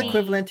 so this pretty. is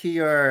equivalent to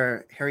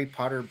your Harry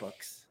Potter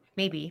books.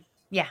 Maybe.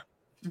 Yeah.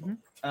 Mm-hmm.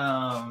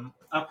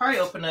 I'll probably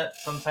open it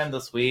sometime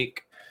this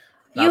week.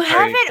 You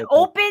haven't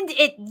opened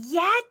it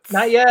yet?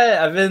 Not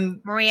yet. I've been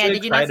Maria,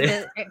 did you not see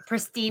the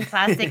pristine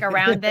plastic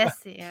around this?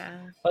 Yeah.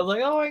 I was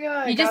like, oh my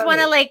god. You just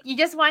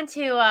want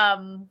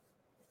to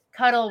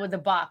cuddle with the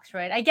box,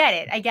 right? I get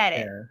it.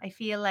 Yeah. I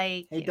feel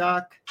like hey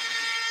Doc.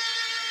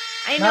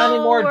 I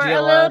know we're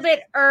a little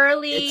bit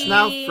early. It's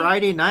now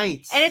Friday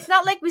night. And it's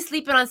not like we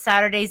sleep in on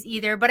Saturdays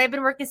either, but I've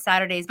been working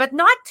Saturdays, but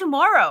not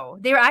tomorrow.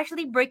 They're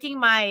actually breaking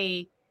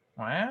my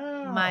but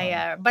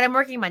I'm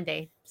working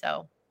Monday,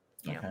 so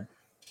you know.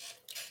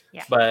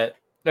 Yeah. But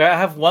I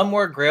have one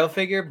more Grail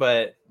figure,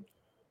 but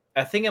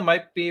I think it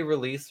might be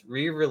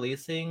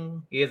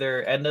re-releasing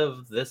either end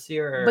of this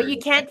year. But you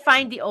can't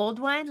find the old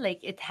one. Like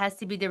it has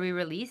to be the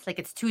re-release. Like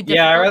it's too difficult.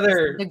 Yeah, I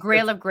rather the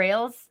Grail of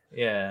Grails.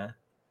 Yeah,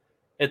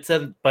 it's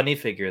a bunny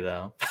figure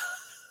though.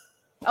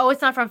 Oh,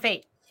 it's not from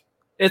Fate.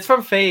 It's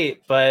from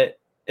Fate, but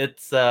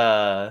it's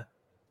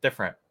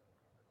different.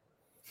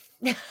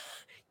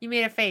 You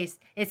made a face.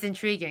 It's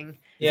intriguing.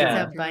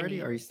 Yeah. It's a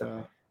bunny. Or are you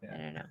still? I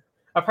don't know.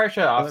 I'll probably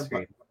show it off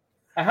screen.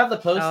 I have the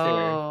poster,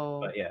 Oh,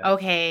 but yeah.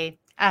 okay.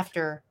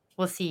 After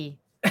we'll see.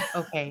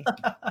 Okay,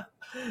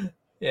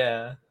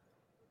 Yeah.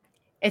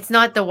 it's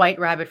not the white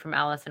rabbit from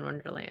Alice in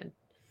Wonderland.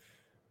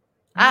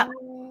 Ah,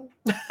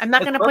 I'm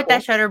not It's gonna put that purple.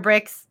 shutter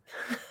bricks.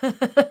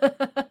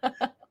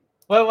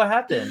 What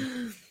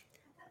happened?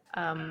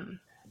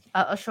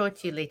 I'll show it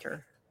to you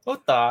later.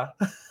 What the?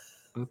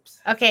 Oops.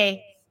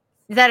 Okay,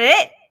 is that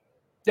it?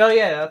 Oh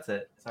yeah, that's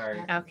it.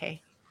 Sorry. Okay,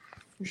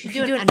 we should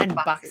do an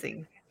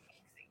unboxing.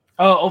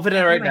 Oh, open it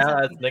I right hear now.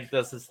 myself. That's Nick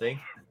does his thing.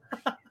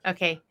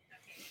 Okay.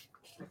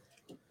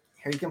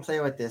 Here, you can play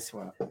with this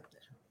one. What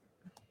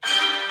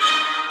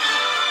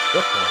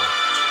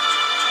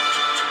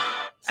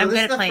So I'm this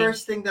gonna is the play.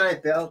 first thing that I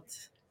built.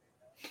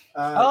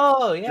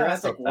 Oh yeah,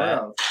 Jurassic I built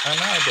that. World. Oh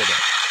no, I didn't.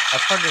 I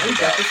parted Oh, you it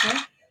got out. this one?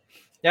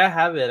 Yeah, I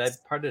have it. I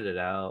parted it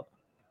out.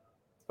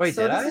 Wait,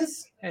 So did I? this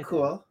is I did.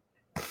 cool.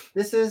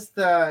 This is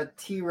the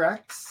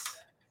T-Rex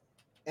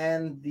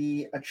and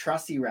the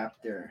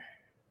Atrociraptor.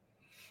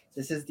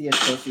 This is the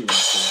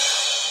Atrociraptor.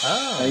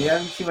 Oh. You're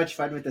having too much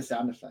fun with the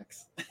sound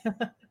effects.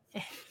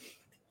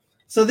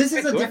 So this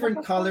is Wait, a do I have different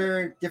that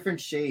color, different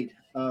shade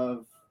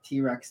of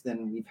T-Rex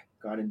than we've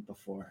gotten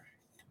before.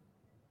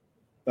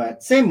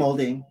 But same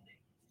molding.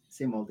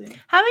 Same molding.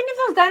 How many of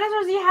those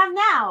dinosaurs do you have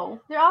now?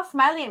 They're all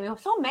smiling at me.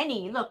 So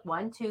many. Look,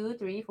 1, 2,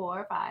 3,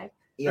 4, 5,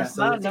 Yeah, There's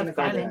so not it's gonna enough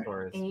go there.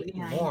 dinosaurs. We 8, need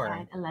 9, more.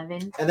 10,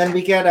 11. And then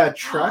we get a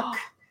truck.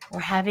 We're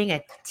having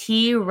a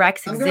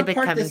T-Rex I'm gonna exhibit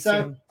part coming this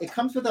out. soon. It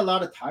comes with a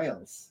lot of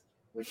tiles,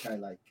 which I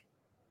like.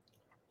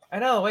 I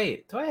know.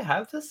 Wait, do I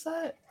have this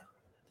set? I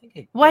think I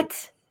do.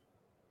 What?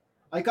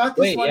 I got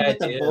this Wait, one yeah,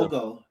 with I the do.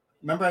 BOGO.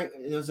 Remember,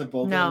 it was a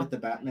BOGO No. with the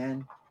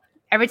Batman.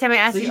 Every time I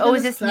ask So you, even oh,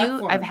 is this this new?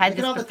 platform, I've had look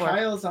this at all before. the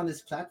tiles on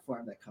this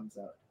platform that comes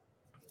out.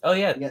 Oh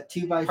yeah. We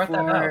got Part that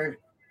 2x4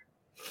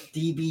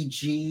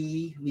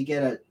 DBG. We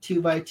get a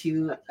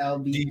 2x2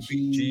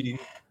 LBG.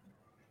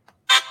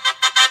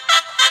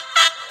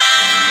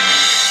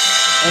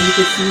 And you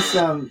can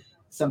see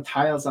some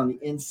tiles on the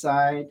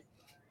inside.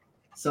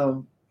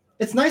 So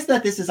it's nice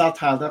that this is all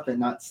tiled up and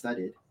not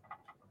studded.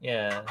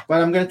 Yeah.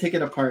 But I'm gonna take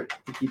it apart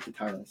to keep the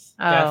tiles.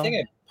 Yeah, Oh. I think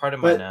I parted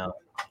But- mine out.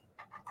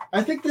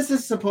 I think this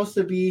is supposed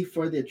to be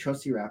for the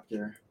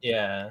Atrociraptor.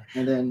 Yeah.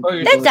 And then Oh,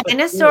 you're The supposed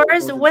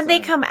dinosaurs, goes when they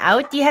inside. come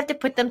out, do you have to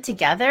put them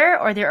together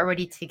or they're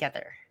already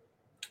together?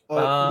 Oh,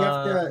 you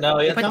have to no,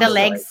 you it have Put to the comes-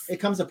 legs. It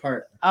comes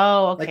apart.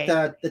 Oh, okay.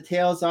 Like the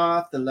tail's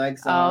off, the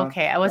legs Oh, off.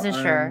 okay. I wasn't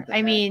the sure. arm, the I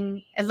head.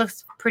 mean, it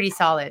looks pretty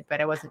solid, but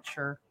I wasn't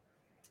sure.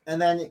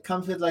 And then it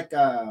comes with like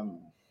a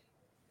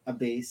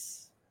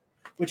base,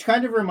 which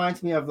kind of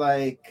reminds me of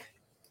like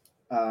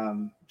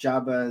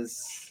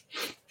Jabba's.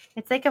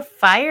 It's like a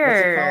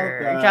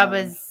fire. called?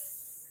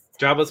 Jabba's.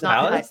 Jabba's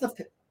Not palace. What's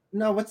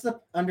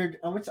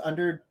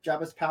under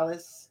Jabba's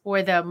palace?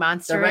 Where the The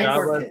monster is.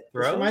 Rancor Jabba's pit.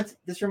 throne?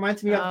 This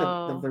reminds me of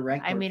Oh, the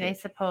Rancor. I mean, I pit,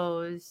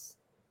 suppose.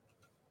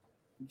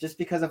 just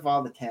because of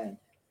all the tan.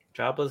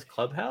 Jabba's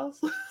clubhouse.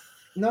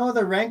 No,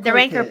 the Rancor. The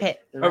Rancor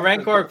pit. The A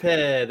Rancor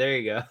pit. There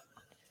you go.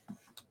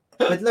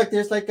 But look,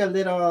 there's like a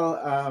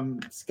little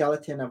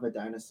skeleton of a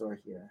dinosaur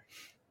here.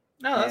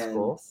 No, that's And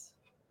cool.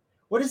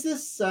 What is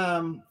this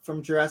from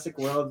Jurassic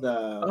World?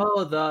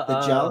 Oh, the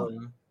gel?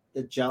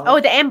 The gel. Oh,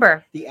 the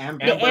amber. the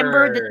amber. The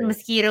amber that Amber.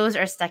 mosquitoes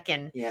are stuck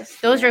in. Yes,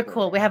 Those the are amber.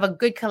 cool. We have a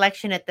good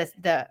collection at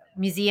the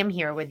museum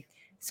here with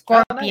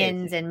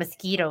scorpions and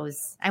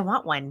mosquitoes. I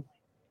want one,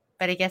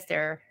 but I guess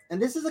they're.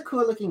 And this is a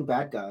cool looking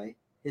bad guy.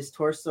 His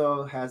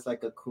torso has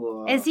like a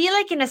cool. Is he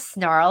like in a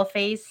snarl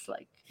face,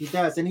 He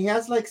does, and he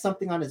has like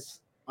something on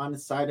the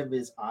side of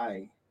his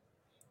eye,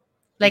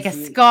 like a Is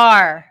he-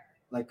 scar?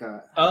 like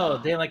a. Oh,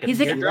 they like a He's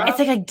like teardrop? it's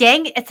like a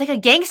gang. It's like a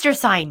gangster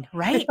sign,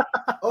 right?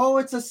 Oh,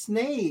 it's a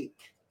snake.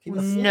 Can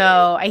you see it?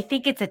 No, I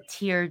think it's a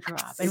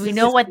teardrop, and Is we this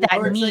know a- what or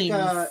that it's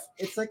means.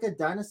 It's like a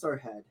dinosaur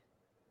head,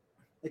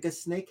 like a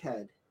snake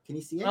head. Can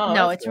you see it? Oh,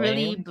 No, that's it's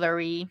really lame.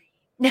 blurry.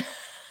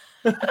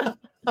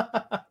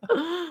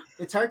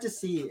 It's hard to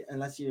see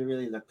unless you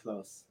really look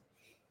close.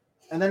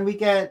 And then we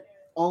get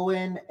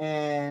Owen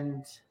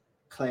and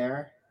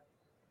Claire.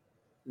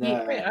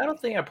 The- Wait, I don't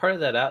think I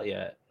parted that out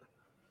yet.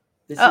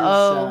 This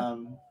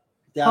Uh-oh.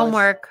 is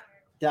Homework.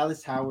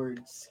 Dallas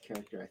Howard's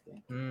character, I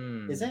think.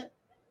 Hmm. Is it?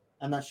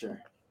 I'm not sure.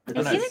 But I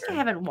I'm this feel not is- like I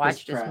haven't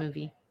watched this Pratt.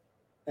 movie.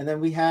 And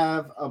then we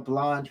have a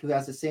blonde who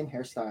has the same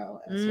hairstyle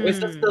as her. Wait, is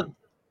this Mm. the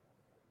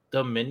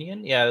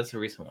Dominion? Yeah, that's a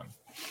recent one.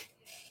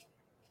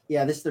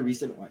 Yeah, this is the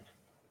recent one.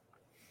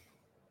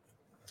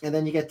 And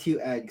then you get 2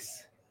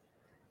 eggs.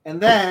 And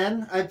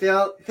then I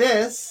built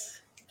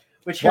this,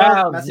 which Wow,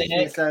 Harold messaged me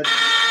and Nick. said,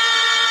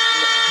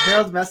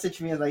 Harold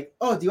messaged me like,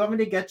 oh, do you want me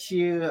to get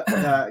you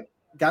the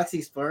Galaxy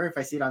Explorer if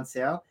I see it on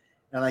sale?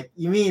 And I'm like,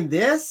 you mean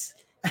this?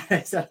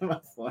 I sent him a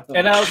photo.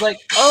 And I was like,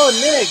 "Oh,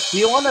 Nick, do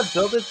you want to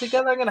build it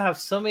together? I'm gonna have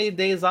so many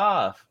days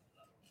off."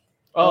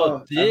 Oh,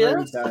 I've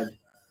already this? done.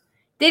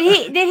 Did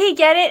he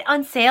get it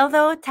on sale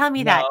though? Tell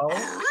me that.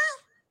 No.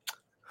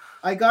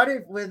 I got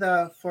it with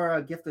for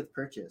a gift with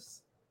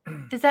purchase.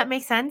 Does that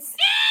make sense?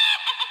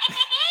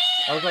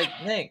 I was like,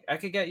 Nick, I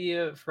could get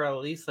you for at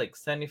least like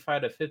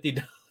 $75 to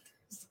 $50.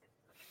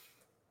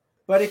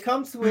 But it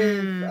comes with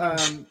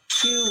Hmm.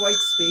 2 white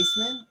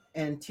spacemen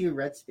and 2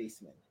 red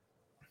spacemen.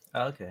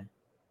 Oh, okay.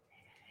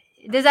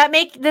 Does that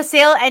make the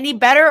sale any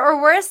better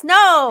or worse?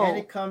 No. And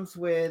it comes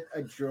with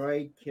a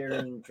droid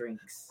carrying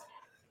drinks.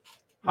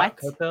 Hot What?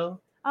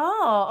 cocoa?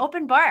 Oh,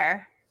 open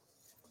bar.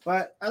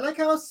 But I like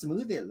how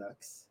smooth it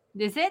looks.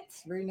 Is it?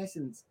 It's very nice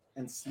and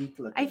sleek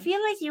looking. I feel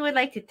like you would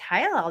like to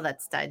tile all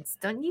that studs,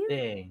 don't you?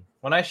 Dang.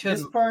 When I showed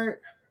this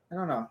part, I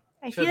don't know.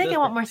 I showed feel like this I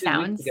want like more 2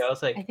 weeks sounds. ago, I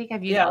was like, I think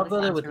I've used yeah, all I'll the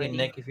build it sounds with you, already.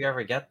 Nick, if you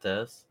ever get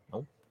this.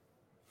 Nope.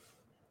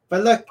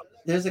 But look,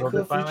 there's a Build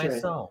cool it by feature.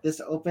 myself.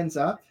 This opens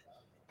up,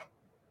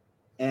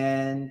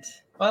 and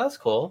Oh, that's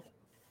cool.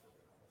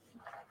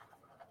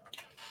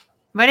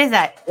 What is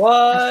that?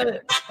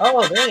 What?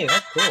 Oh, dang,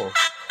 that's cool.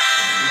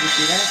 did you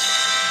see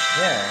that?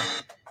 Yeah.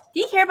 Do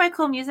you hear my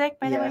cool music,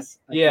 by Yes.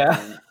 I Yeah.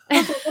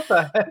 can What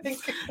the heck?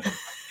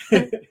 the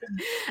way?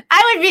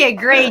 I would be a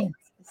great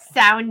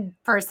sound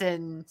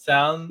person.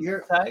 Sound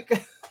You're-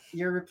 tech?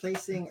 You're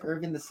replacing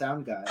Errvin the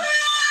sound guy.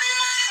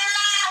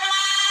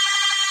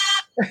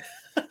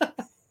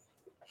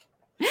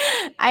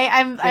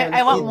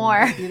 I want more.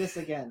 Let's do this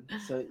again.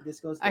 So this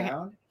goes Okay.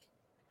 down,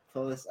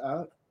 pull this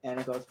out, and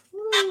it goes.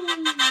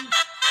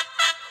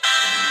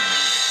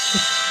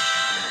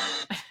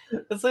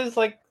 This is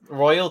like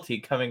royalty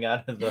coming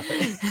out of the.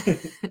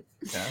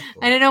 Yeah,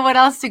 I don't know what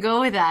else to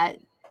go with that.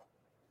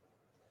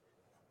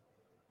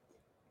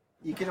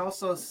 You can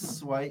also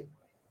swipe.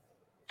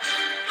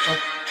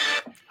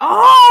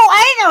 Oh,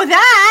 I didn't know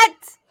that.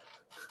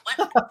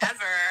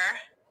 Whatever.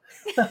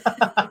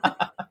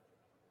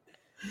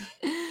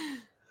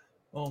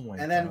 Oh my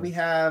god. And then we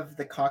have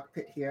the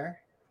cockpit here.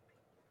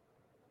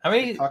 How The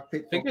many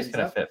cockpit figures opens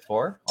can I up, fit?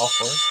 4? All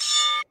 4?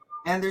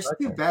 and there's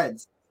 2 Okay.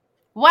 beds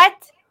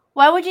What?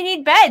 Why would you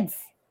need beds?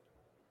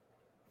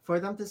 for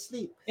them to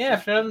sleep. Yeah,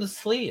 for them to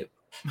sleep.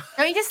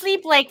 Don't you just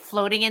sleep like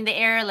floating in the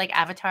air like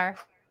Avatar?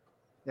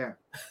 There.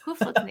 Who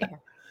floats in the air?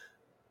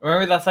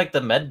 Remember, that's like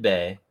the med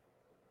bay.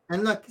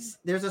 And look,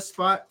 there's a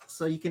spot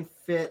so you can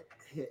fit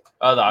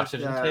Oh, the like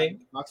oxygen the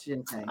tank?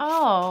 Oxygen tank.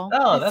 Oh,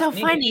 Oh, that's so that's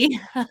funny.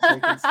 So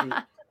you can sleep.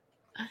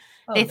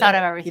 Oh, They thought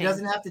dang. of He everything.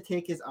 doesn't have to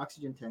take his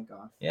oxygen tank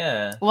off.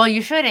 Yeah. Well,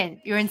 you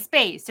shouldn't. You're in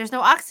space. There's no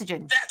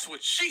oxygen. That's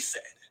what she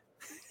said.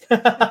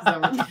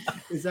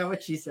 Is that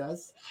what she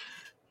says?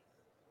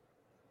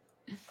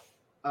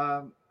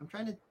 I'm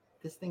trying to.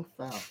 This thing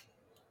fell.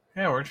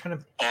 Yeah, we're trying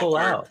to pull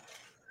Awkward. out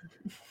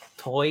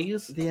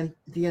toys.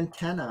 The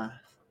antenna.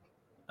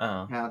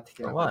 Oh, Now to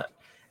for get- what?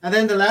 And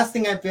then the last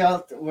thing I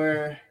built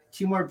were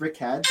 2 more brick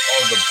heads.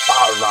 Oh, the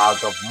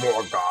Balrog of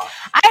Morgoth.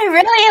 I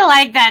really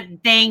like that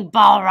thing,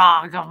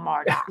 Balrog of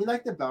Morgoth. You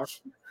like the bell?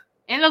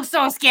 It looks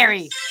so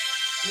scary.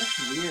 It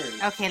looks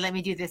weird. Okay, let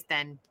me do this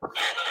then.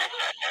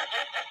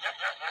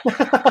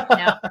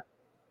 No.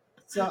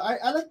 So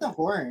I like the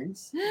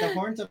horns. The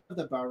horns of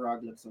the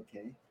Balrog looks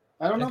okay.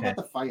 I don't know Okay.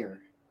 about the fire.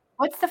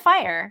 What's the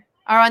fire?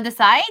 Or on the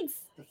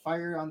sides? The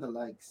fire on the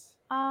legs.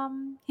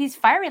 He's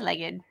fiery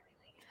legged.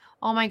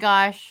 Oh my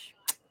gosh.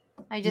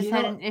 I just you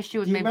had know- an issue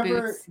with Do you my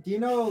remember? boots. Do you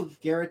know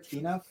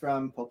Giratina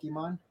from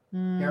Pokemon?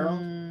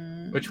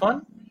 Harold? Which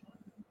one?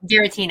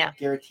 Giratina.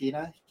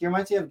 Giratina. He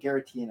reminds me of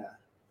Giratina,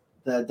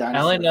 the I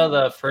dinosaur. only know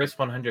the first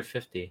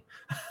 150.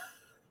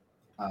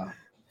 Oh.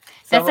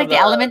 That's like the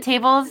element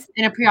tables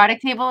in a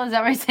periodic table. Is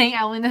that what you're saying?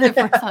 I only know the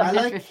first I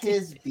like 150.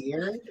 his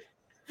beard.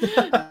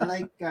 I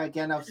like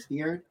Gandalf's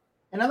beard,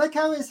 and I like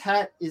how his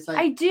hat is like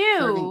I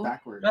turning do.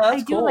 backwards. Oh, I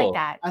that's do cool. like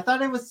that. I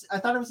thought it was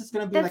just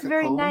gonna be That's like a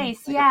very cone,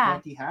 nice, like yeah. a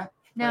pointy hat.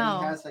 But No.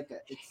 he has like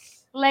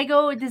it's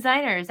Lego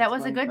designers. That it's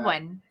was a going good back-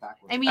 one.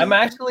 backwards. I mean- I'm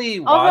actually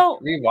Although-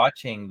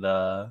 rewatching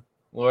the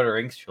Lord of the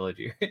Rings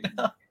trilogy right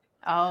now.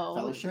 Oh,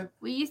 Fellowship.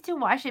 we used to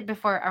watch it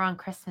before around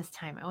Christmas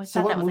time. I always So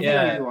thought what that was movie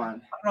Yeah. are you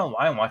on? I don't know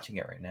why I'm watching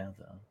it right now,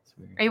 though. It's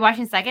weird. Are you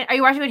watching second? Are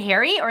you watching with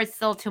Harry, or it's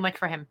still too much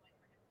for him?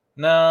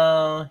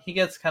 No, he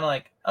gets kind of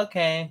like,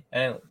 okay,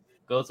 and it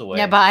goes away.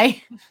 Yeah,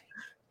 bye.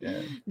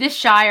 Yeah. This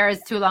Shire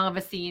is too long of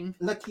a scene.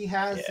 Look, he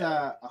has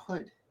a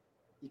hood.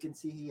 You can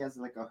see he has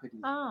like a hoodie.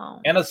 Oh,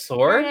 And a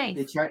sword? very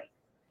They nice. try.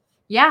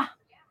 Yeah,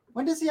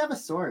 When does he have a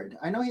sword?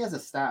 I know he has a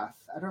staff.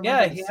 I don't. Yeah,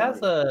 remember he the has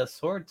sword. a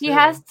sword too. he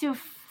has to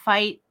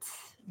fight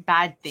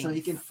bad things. So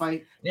he can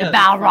fight. Yeah, the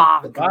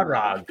Balrog. The I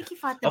Balrog think he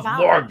fought the of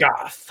Balrog.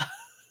 Morgoth.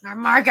 Or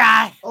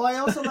Morgoth. Oh, I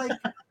also like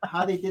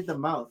how they did the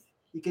mouth.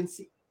 You can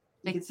see.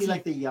 You Like can see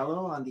like the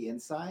yellow on the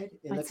inside.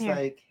 It What's looks here?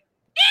 like.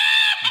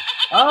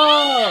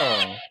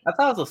 Oh, I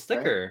thought it was a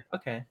sticker.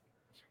 Okay.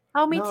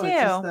 Oh, me no,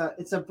 too.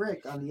 It's a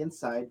brick on the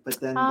inside, but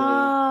then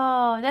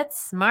Oh, that's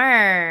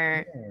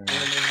smart. they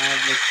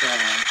have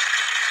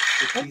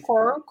like the teeth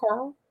Coral, part.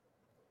 coral.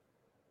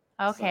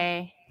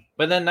 Okay.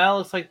 But then now it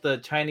looks like the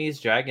Chinese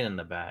dragon in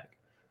the back.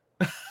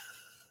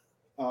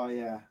 Oh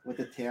yeah, with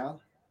the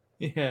tail.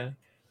 Yeah.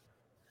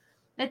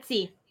 Let's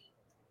see.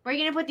 Where are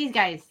you gonna put these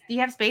guys? Do you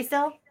have space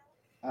still?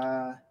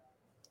 I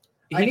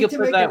He need could to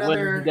put make that when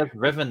another- he gets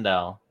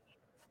Rivendell.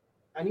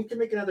 I need to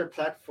make another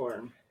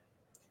platform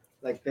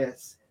like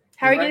this.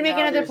 How are you Right gonna make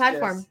now, another there's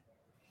platform?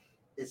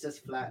 it's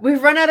just flat.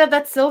 We've run out of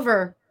that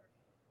silver.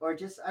 Or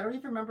just I don't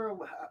even remember.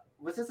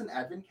 Was this an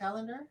advent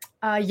calendar?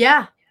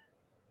 Yeah.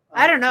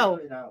 I don't let's know.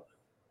 figure it out.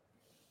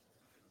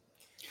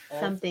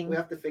 Something. We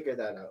have to figure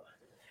that out.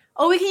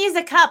 Oh, we can use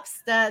the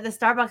cups, the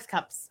Starbucks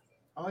cups.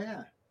 Oh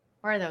yeah.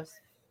 Where are those?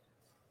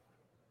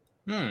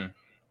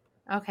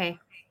 Okay.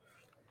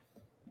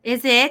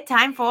 Is it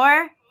time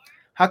for?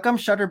 How come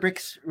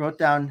Shutterbricks wrote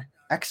down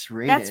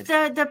X-rated?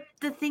 That's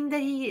the thing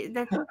that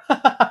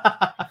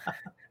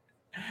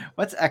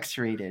What's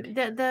X-rated?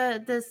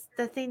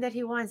 the thing that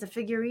he wants, the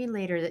figurine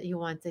later that he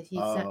wants. That he's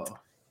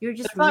you're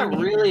just It's not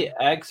ruining it really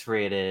now.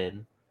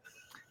 X-rated.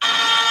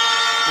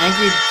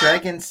 Angry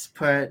Dragons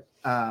put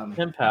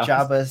Pimp House.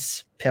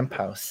 Jabba's Pimp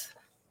House.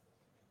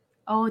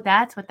 Oh,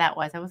 that's what that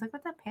was. I was like,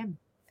 what's that pimp?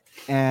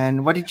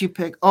 And what did you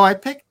pick? Oh, I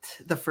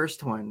picked the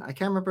first one. I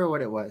can't remember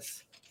what it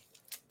was.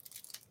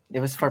 It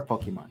was for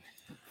Pokemon.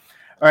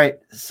 All right,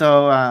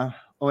 so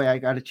oh wait, I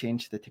gotta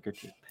change the ticker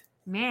tape.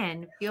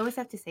 Man, you always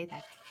have to say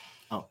that.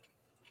 Oh.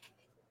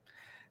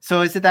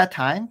 So is it that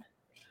time?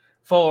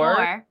 Four.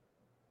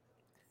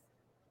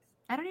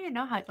 I don't even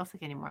know how it looks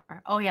like anymore.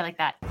 Oh yeah, like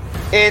that.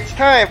 It's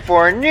time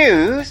for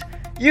news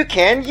you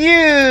can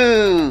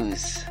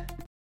use.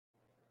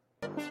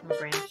 My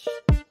branch.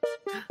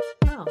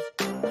 Oh.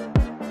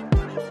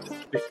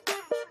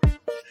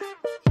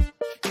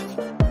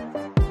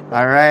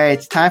 All right,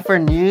 it's time for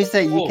news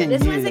that you can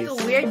This use. one's like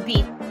a weird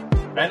beat.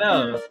 I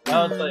know.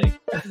 I was like,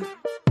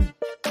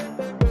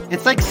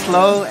 It's like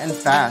slow and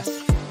fast.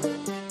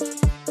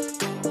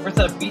 where's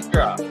that beat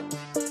drop?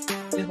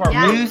 These more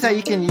Yeah. News that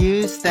you can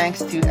use thanks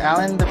to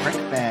Alan the Brick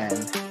Fan.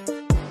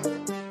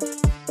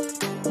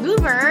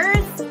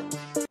 Movers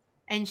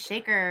and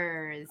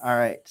shakers. All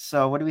right,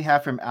 so what do we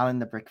have from Alan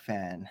the Brick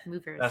Fan?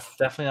 Movers. That's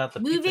definitely not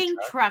the pizza Moving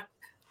truck. truck.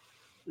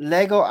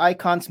 Lego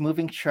Icons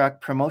moving truck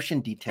promotion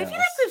I details. feel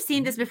like we've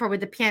seen this before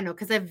with the piano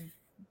because I've.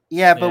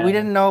 Yeah, but we Yeah.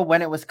 didn't know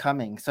when it was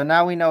coming. So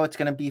now we know it's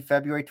going to be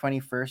February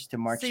 21st to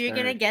March So you're 3rd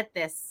gonna get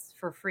this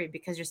for free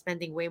because you're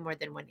spending way more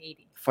than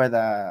 180, for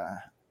the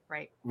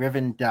right?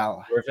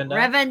 Rivendell. Rivendell?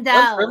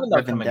 Rivendell. When's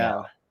Rivendell coming Rivendell.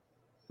 out?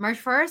 March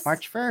 1st.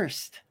 March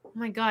 1st. Oh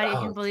my god, I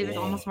Oh, can't believe it's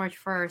dang. almost March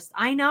 1st.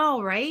 I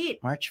know, right?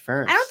 March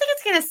 1st. I don't think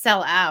it's gonna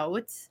sell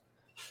out.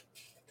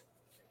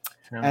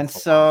 And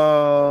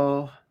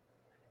so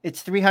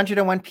it's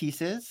 301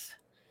 pieces.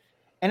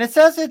 And it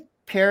says it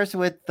pairs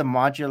with the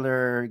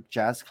modular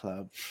jazz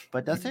club.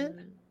 But does it?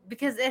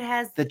 Because it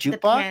has The the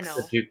jukebox? piano.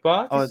 The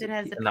jukebox? Oh, It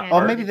has the and the piano.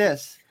 Oh, maybe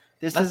this.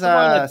 This That's is the one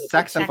that a looks like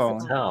saxophone.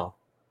 saxophone. Tell.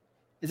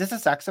 Is this a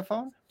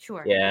saxophone?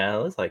 Sure. Yeah, it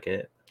looks like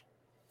it.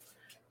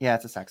 Yeah,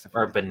 it's a Or a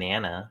saxophone.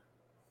 banana.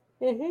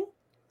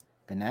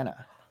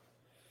 Banana.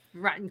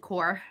 Rotten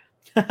core.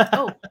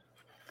 Oh.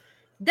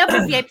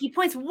 Double VIP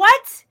points.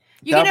 What?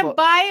 You're gonna Double-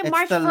 buy It's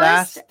March the 1st?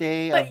 last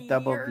day but of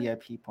double you're-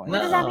 VIP points. What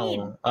does that mean?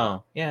 No.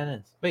 Oh, yeah, it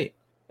is. Wait.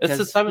 It's the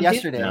 'Cause 17th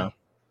yesterday. now.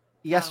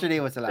 Yesterday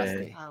was the last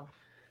Okay. day. Oh.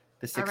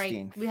 The All right.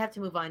 16th. We have to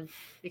move on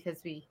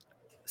because we.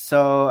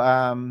 So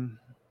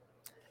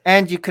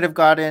and you could have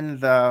gotten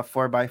the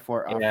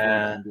 4x4 off-road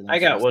Yeah, ambulance I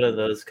got one of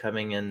rescue. those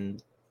coming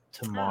in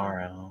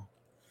tomorrow.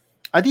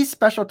 Are these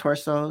special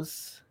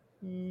torsos?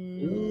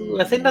 Ooh,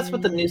 I think that's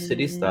with the new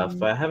city stuff,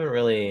 but I haven't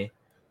really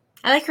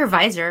I like her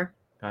visor.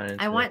 gone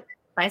into I it. want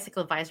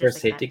bicycle For visors.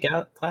 safety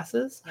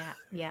classes. Yeah,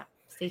 yeah.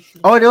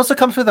 Safety. Oh, it also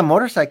comes with a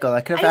motorcycle. I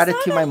could have I added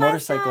saw to that my last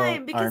motorcycle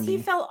time because he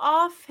army. fell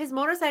off his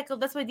motorcycle.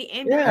 That's why the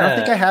ambulance. I don't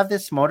think I Yeah. have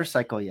this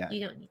motorcycle yet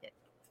You don't need it.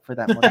 for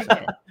that You're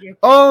motorcycle. good. You're good.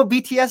 Oh,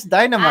 BTS I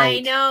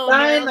Dynamite. know.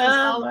 Harold was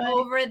all Dynamite.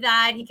 over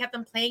that. He kept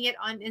on playing it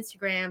on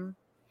Instagram.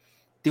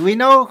 Do we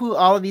know who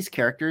all of these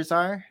characters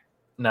are?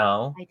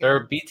 No, I they're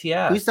don't.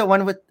 BTS. Who's the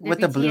one with They're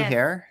the blue BTS.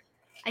 hair?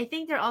 I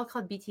think they're all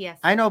called BTS.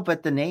 I know,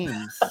 but the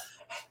names.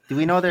 Do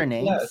we know their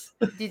names? Yes.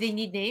 Do they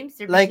need names?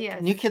 They're Like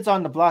BTS. New Kids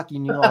on the Block, you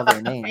knew all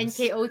their names.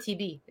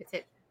 NKOTB. That's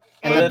it.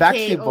 And the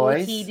Backstreet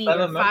Boys. NKOTB.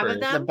 Seven There are 5 of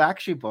members. The them.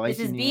 Backstreet Boys.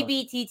 This is you knew.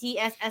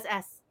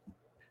 BBTTSSS.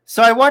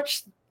 So I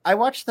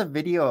watched the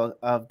video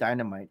of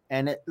Dynamite,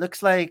 and it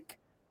looks like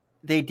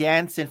they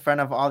dance in front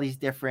of all these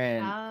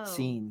different Oh,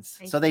 scenes.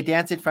 I So they see.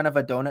 dance in front of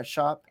a donut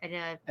shop And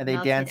they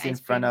Melted dance in Ice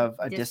front Cream of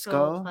a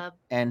disco club.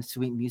 and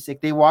sweet music.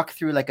 They walk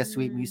through like a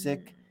sweet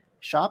music Mm.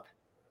 shop.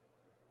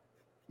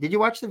 Did you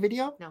watch the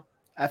video? No.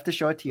 I have to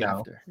show it to you No.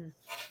 after. Hmm.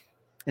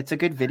 It's a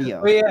good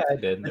video. Oh yeah, I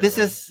did. This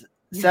is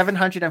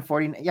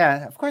 740.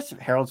 Yeah, of course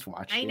Harold's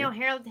watched I it. know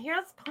Harold's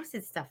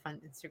posted stuff on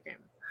Instagram.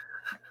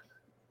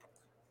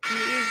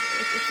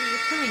 It's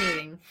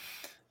incriminating.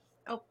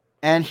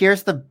 And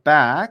here's the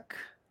back.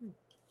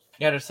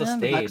 Yeah, there's a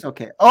And the back's stage.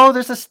 okay. Oh,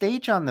 there's a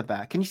stage on the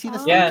back. Can you see the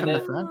stage Yeah, from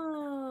and the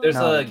front? There's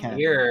No, a you can't.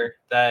 gear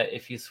that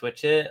if you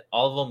switch it,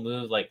 all of them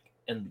move like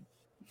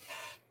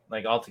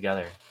all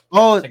together.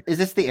 Oh, Like- is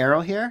this the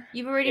arrow here?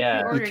 You've already Yeah.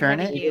 You pre-ordered, turn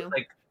haven't it? You you?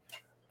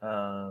 just,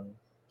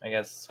 I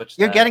guess switch.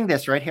 You're that. getting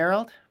this, right,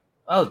 Harold?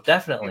 Oh,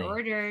 definitely.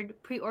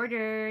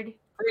 Pre-ordered.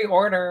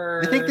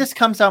 Pre-order. I think this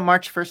comes out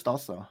March 1st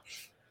also.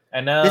 I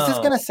know. This is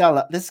gonna sell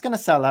out. This is gonna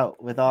sell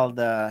out with all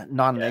the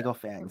non-Lego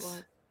For fans.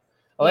 what?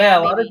 Oh Yeah, yeah,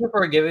 a lot of maybe. people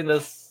are giving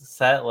this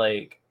set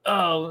like,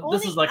 oh,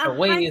 this Only is like a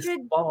waste,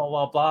 blah blah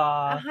blah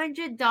blah.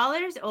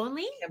 $100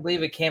 only? I can't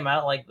believe it came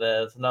out like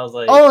this, and I was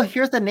like, Oh,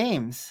 here's the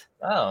names.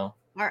 oh,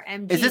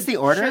 RMG. Is this the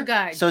order?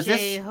 Sugar, So is this-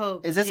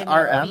 J-Hope, is this Jimmy,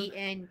 RM?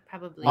 BN,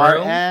 probably.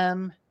 Room?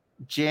 RM,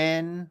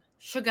 Jin,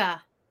 Sugar.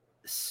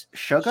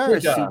 Sugar or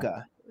Suga.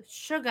 Suga?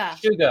 Sugar.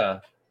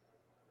 Sugar,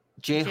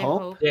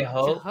 J-Hope,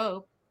 J-Hope,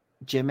 J-Hope.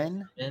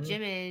 Jimin,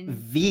 Jimin.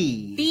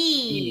 V,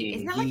 V.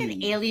 Isn't that like an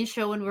V. alien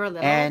show when we were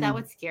little? And That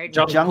would scare me.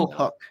 Jungkook.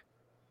 Jungkook.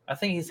 I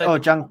think he's like Oh, the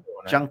purple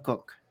one, right?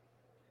 Jungkook.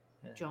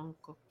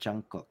 Jungkook.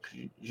 Jungkook.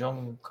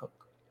 Jungkook.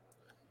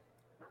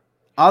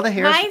 All the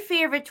hairs My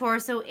favorite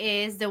torso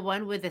is the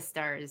one with the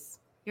stars.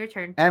 Your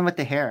turn. and with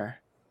the hair.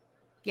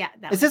 Yeah,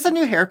 that Is this a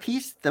new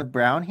hairpiece? The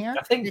brown hair?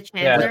 I think The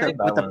yeah, I Chandler? think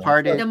that With the one.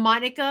 parted- the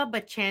Monica,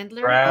 but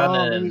Chandler. Brown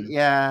Oh, and maybe,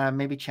 yeah,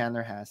 maybe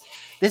Chandler has.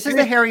 This is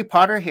the Harry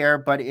Potter hair,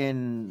 but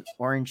in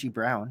orangey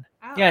brown.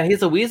 Oh. yeah,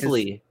 he's a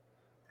Weasley.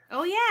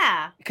 Oh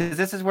yeah. Because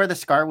this is where the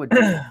scar would be.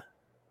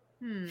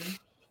 Hmm.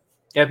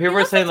 Yeah, people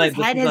were saying like his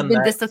this head is has the been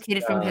next,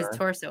 dislocated from his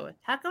torso.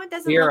 How come it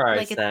doesn't Here look I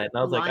like said, it's and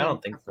I was like, I line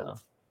don't think so.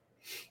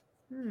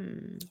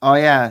 Hmm. Oh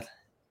yeah.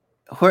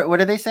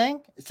 What are they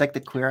saying? It's like the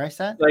Queer Eye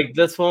set? Like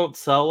this won't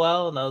sell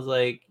well, and I was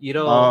like, you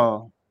don't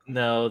Oh.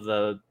 know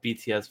the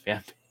BTS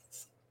fan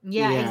base.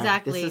 Yeah,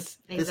 exactly. This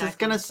is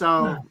exactly. gonna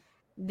sell.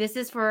 This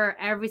is for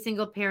every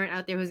single parent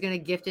out there who's gonna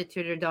gift it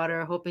to their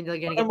daughter, hoping they're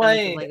gonna One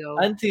get of them into my Lego.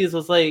 aunties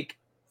was like,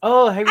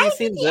 "Oh, have you I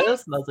seen did.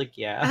 this?" And I was like,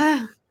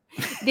 "Yeah."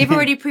 They've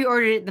already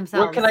pre-ordered it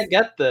themselves. Where can I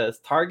get this?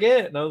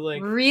 Target? And I was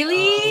like,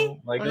 Really?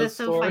 Lego Oh, that's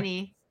so store.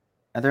 funny.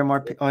 Are there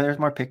more? Oh, there's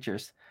more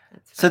pictures.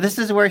 That's So this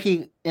funny. is where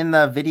he in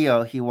the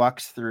video he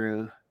walks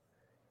through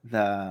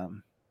the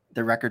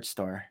record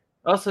store.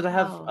 Also, to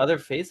have Oh. other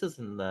faces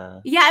in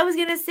the Yeah, I was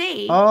gonna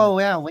say. Oh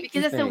yeah, Winky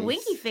because that's face. a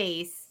winky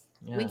face.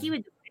 Yeah. Winky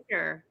with the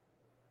finger.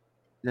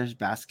 There's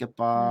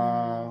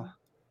basketball. Mm.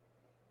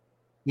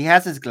 He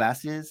has his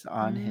glasses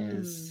on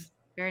his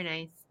Very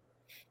nice.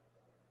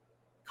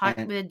 Hot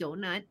And- with a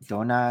donut.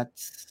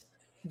 donuts.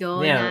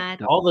 Donut. yeah,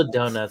 all the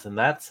donuts in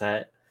that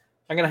set.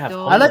 I'm gonna have.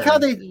 Donut. I like how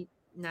Homer. they- Eat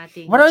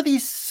nothing. What are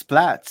these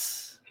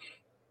splats?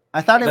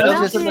 I thought it That was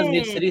was just. in the Mid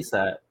Nothing. City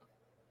set.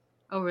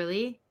 Oh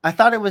really? I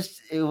thought it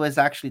was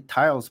actually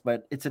tiles,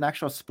 but it's an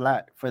actual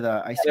splat for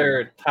the ice cream.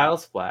 They're tile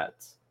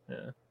splats.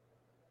 Yeah.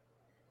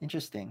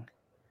 Interesting.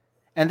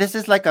 And this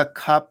is like a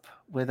cup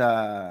with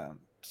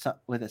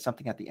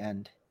something at the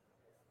end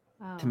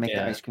Oh. to make the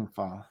Yeah. ice cream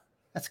fall.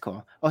 That's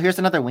cool. Oh, here's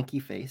another Winky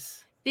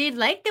face. They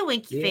like the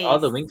winky See, face. all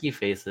the winky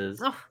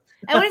faces. Oh,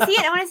 I want to see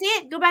it. I want to see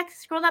it. Go back,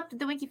 scroll up to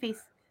the winky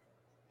face.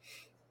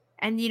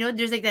 And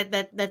there's like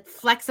that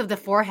flex of the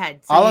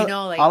forehead. So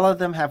all of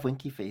them have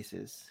winky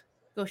faces.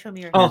 go show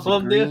me your Oh, There's a well,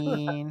 dude.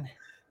 green.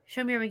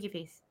 show me your winky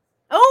face.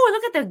 Oh,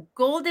 look at the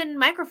golden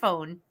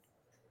microphone.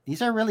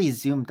 These are really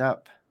zoomed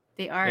up.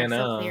 They are I so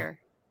know. clear.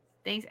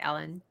 Thanks,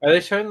 Ellen. Are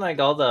they showing like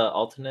all the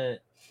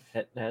alternate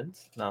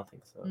heads? No, I don't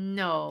think so.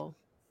 No.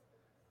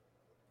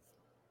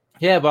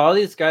 Yeah, but all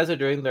these guys are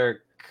doing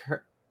their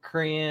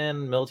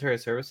Korean military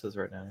services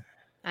right now.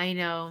 I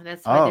know.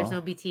 That's why there's Oh.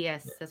 no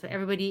BTS. That's why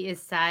everybody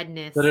is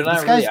sadness. So they're not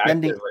This really guy's active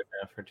bending- right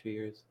now for 2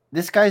 years.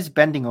 This guy's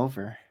bending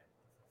over.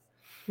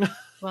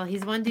 Well,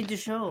 he's wanting to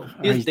show. Or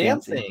He's He's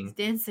dancing.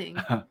 dancing.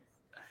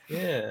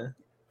 Yeah.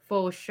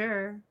 For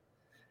sure.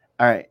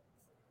 All right.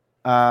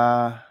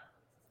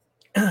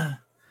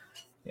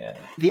 Yeah.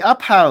 The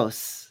up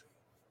house,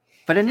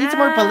 but it needs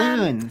more Ah.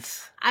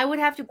 balloons. I would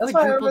have to That's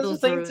what I quadruple was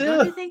those saying balloons. too.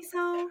 Don't you think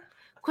so?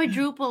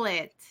 Quadruple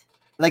it.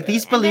 Like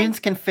these And then- balloons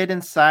can fit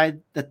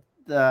inside But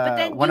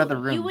then one of the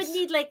rooms. you would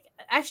need like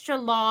extra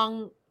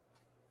long.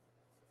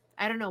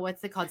 I don't know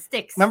what's it called,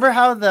 sticks. Remember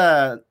how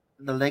the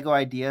Lego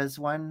Ideas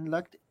one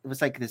looked? It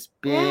was like this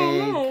big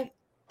Oh,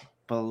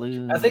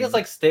 balloon. I think it's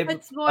like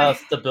It's more-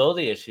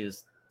 stability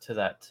issues to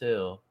that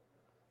too.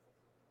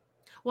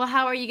 well,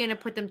 how are you gonna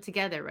put them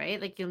together, right?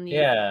 Like you'll need.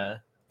 Yeah.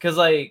 Because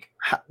like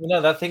Ha-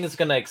 that thing is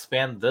gonna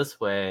expand this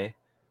way.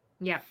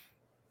 Yeah.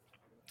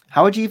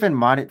 How would you even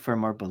mod it for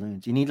more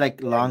balloons? You need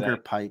like Yeah, longer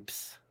exactly.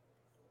 pipes,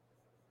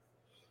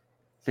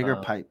 bigger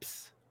So,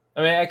 pipes.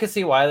 I mean, I could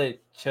see why they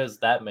chose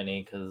that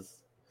many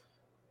because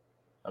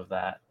of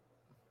that.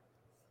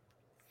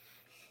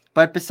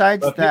 But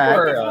besides But people that,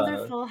 are, The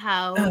colorful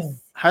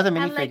house. how are the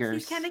I like minifigures?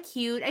 he's kind of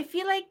cute. I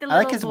feel like the I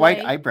little like his boy,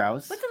 white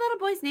eyebrows. What's the little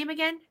boy's name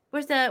again?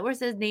 Where's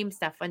the name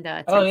stuff on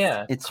the? Oh text?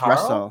 yeah, It's Carl?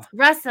 Russell.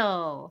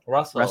 Russell.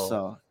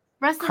 Russell.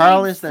 Russell.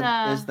 Carl needs,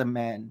 is the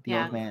man, the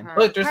yeah, old man. Carl.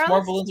 Look, there's Carl more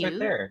looks balloons right cute.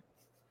 there.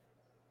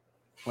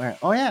 Where?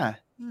 Oh yeah,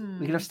 we Hmm.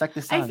 could have stuck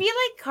this I on. feel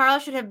like Carl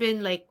should have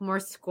been like more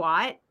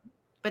squat,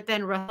 but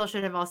then Russell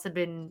should have also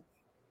been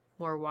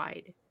more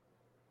wide.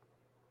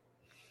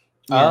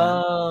 Yeah.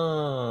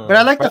 Oh, But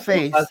I like the Russell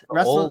face. has the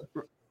Russell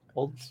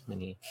old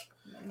mini.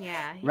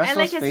 Yeah, I Russell's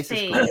like his face is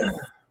face. cool.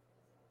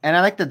 And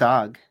I like the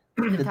dog.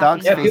 The talking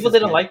dog's Yeah, face people is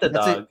didn't good. like the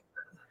That's dog.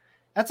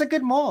 That's a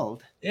good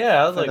mold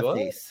Yeah, I was for like, the what?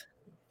 face.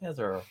 You guys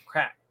are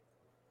crap.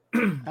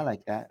 I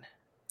like that.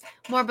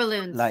 More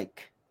balloons.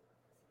 Like,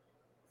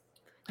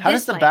 how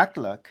does the Dislike. back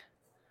look?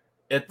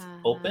 It's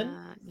open.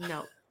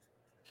 No.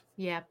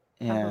 Yeah,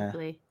 Yeah.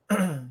 probably.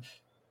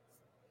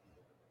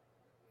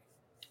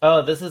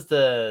 Oh, this is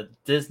the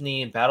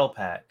Disney Battle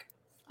Pack.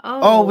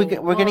 Oh,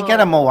 we're gonna get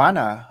a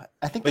Moana.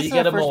 I think But this you is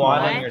our get a first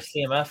Moana Moana. on your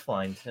CMF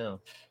line too.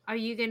 Are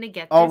you gonna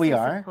get this? Oh, we I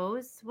are?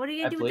 suppose. What are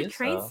you I gonna do with the believe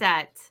train so.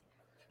 set?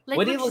 Like,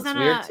 Woody look, looks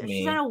weird to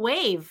she's me. on a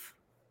wave.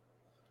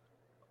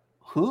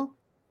 Who?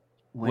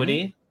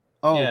 Woody?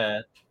 Oh,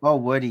 Yeah. oh,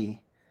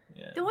 Woody.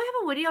 Yeah. Do I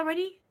have a Woody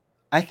already?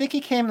 I think he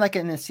came like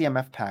in a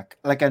CMF pack,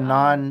 like a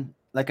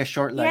like a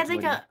short He leg had like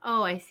Woody. a.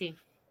 Oh, I see.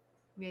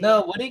 Yeah,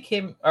 No, Woody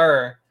came,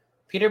 or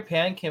Peter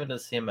Pan came into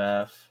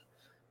CMF.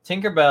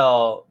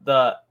 Tinkerbell,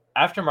 the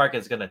aftermarket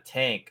is gonna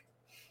tank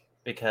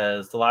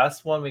because the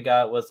last one we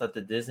got was at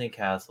the Disney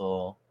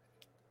Castle.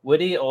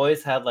 Woody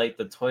always had like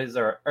the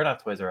not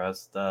Toys R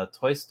Us, the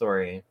Toy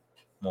Story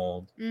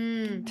mold.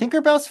 Mm.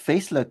 Tinkerbell's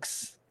face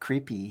looks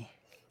creepy.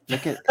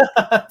 Look at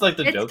It's like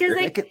the It's Joker. because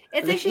like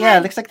it's like yeah,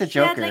 it looks like the she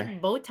had Joker.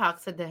 like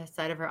Botox at the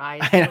side of her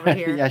eyes I know, over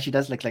here. yeah, she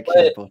does look like she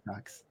has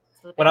Botox.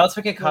 When I was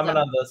making Hold comment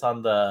up. on this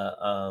on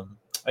the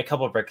a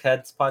couple of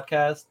Brickheads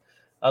podcast,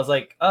 I was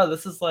like, oh,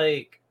 this is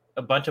like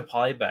a bunch of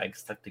poly bags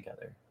stuck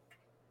together.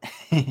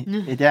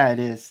 Yeah, it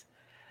is.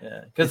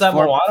 Yeah, because It's that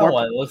four- Moana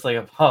one looks like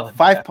a poly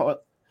Five bag.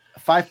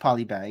 five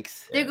poly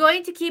bags. They're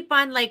going to keep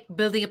on like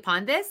building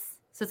upon this,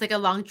 so it's like a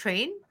long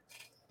train.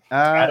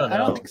 I don't I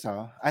don't know. think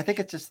so. I think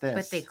it's just this.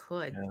 But they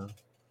could, Yeah.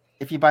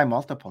 If you buy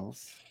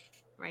multiples.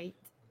 right?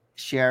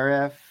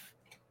 Sheriff.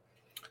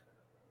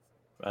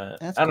 But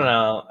That's I don't cool.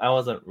 know. I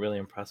wasn't really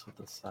impressed with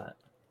this set.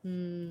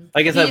 Hmm.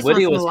 Like I He said, just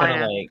Woody wants was kind of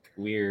Moana. like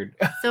weird.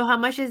 So how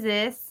much is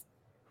this?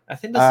 I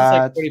think this is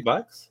like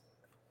 $40.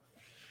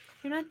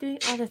 You're not doing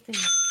all the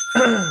things.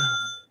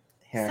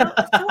 Here.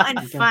 So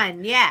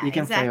unfun. Yeah, You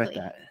can exactly. play with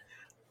that.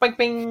 Bing,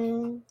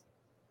 bing.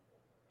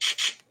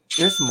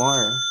 There's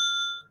more.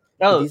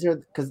 Oh, These are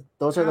because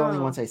those are the only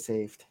Oh. ones I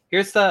saved.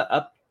 here's the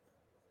up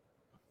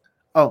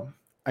Oh,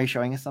 are you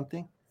showing us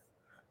something?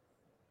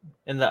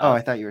 in the Oh, up.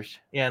 I thought you were.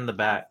 Yeah, in the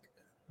back.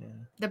 Yeah.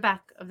 The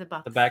back of the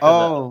box. The back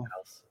Oh. of the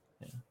house.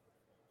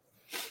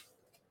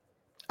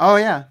 Oh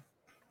yeah.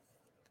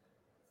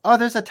 Oh,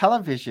 there's a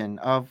television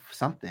of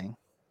something.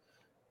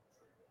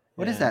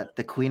 What is Yeah. that?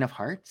 The Queen of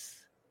Hearts?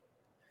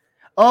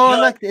 Oh,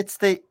 Yeah. look, it's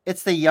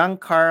the young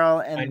Carl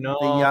and I know.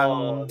 the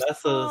young.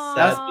 That's a Oh.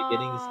 sad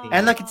beginning scene.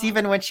 And look, it's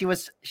even when she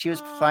was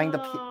flying the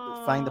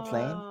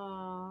plane.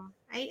 Oh.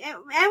 I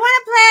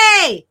want to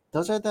play.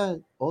 Those are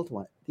the old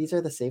ones. These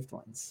are the saved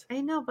ones.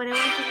 I know, but I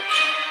want to.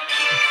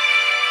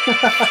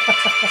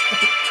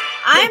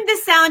 I'm the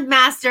sound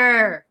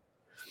master.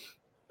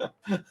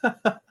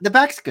 The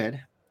back's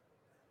good.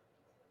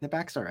 The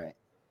back's all right.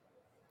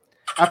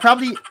 I'll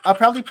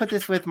probably put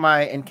this with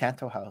my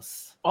Encanto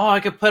house. Oh, I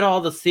could put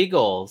all the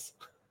seagulls.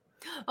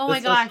 Oh my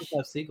This does gosh.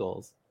 have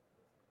seagulls.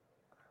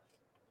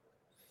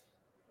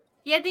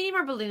 Yeah, they need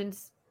more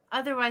balloons.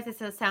 Otherwise,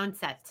 it's a sound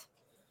set.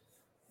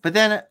 But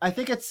then I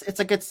think it's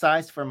a good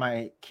size for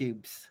my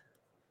cubes.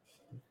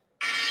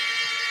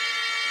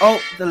 Oh,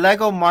 the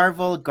Lego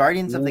Marvel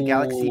Guardians of the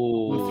Galaxy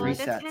Ooh. with Oh, 3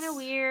 that's sets. kind of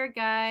weird,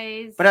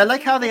 guys. But I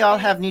like how they all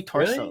have new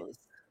Really? torsos.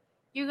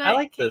 You I guys,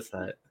 like this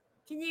set.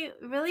 Can you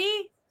really?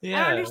 I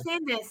Yeah. don't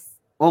understand this.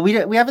 Well, we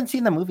haven't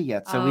seen the movie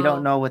yet, so we Oh.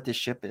 don't know what this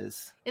ship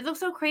is. It looks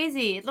so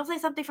crazy. It looks like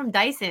something from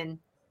Dyson.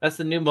 That's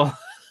the new mo-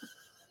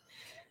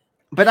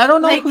 But I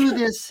don't know Like- who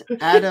this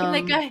Adam.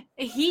 Like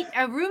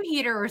a room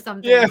heater or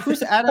something. Yeah.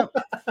 Who's Adam?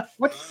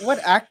 What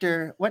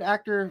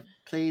actor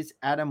plays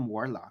Adam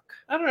Warlock?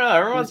 I don't know.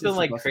 Everyone's Who's been this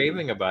like supposed to be?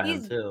 craving about him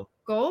He's- too.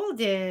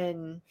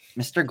 Golden.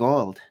 Mr.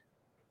 Gold.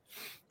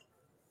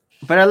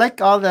 But I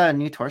like all the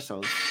new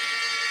torsos.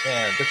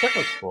 Yeah, the ship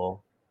looks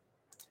cool.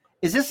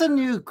 Is this a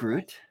new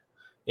Groot?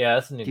 Yeah,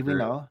 that's a new Do we group.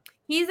 know?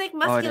 He's like Oh,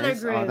 it muscular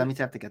is? Groot. Oh, that means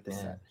I have to get this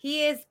Yeah. set.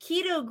 He is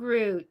keto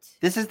Groot.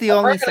 This is the I'm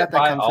only not gonna set that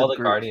buy comes all with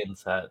the Groot. Guardian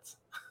sets.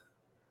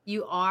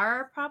 You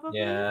are probably.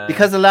 Yeah.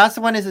 Because the last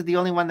one is the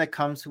only one that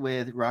comes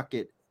with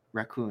Rocket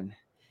Raccoon.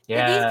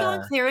 Did these go on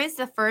Yeah. clearance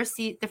the first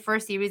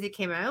series that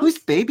came out? Who's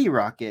Baby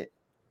Rocket?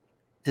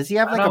 Does he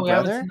have I like don't a know, we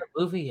haven't brother? seen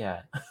the movie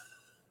yet.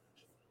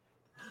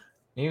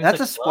 Maybe it's That's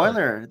like a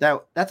spoiler.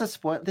 That's a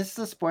spoil. This is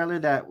a spoiler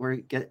that we're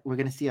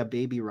gonna see a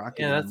Baby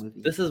Rocket Yeah, in the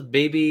movie. this is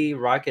Baby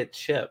Rocket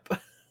ship.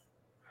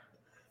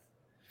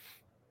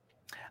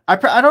 I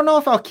don't know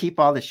if I'll keep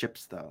all the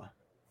ships though.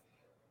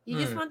 You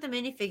just want the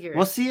minifigures.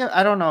 We'll see.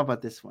 I don't know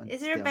about this one.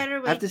 Is there a still. better I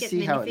way have to to get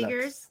see how it looks.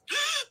 minifigures?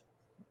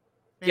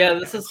 Yeah,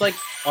 this is like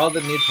all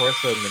the new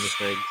torso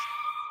minifigs.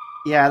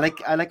 Yeah,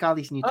 I like all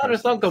these new. Oh,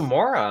 there's no torsos.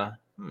 Gamora.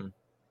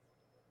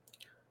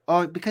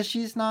 Oh, because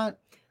she's not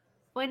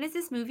When is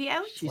this movie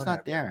out?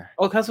 not there.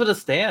 Oh, it comes with a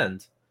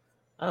stand.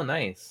 Oh,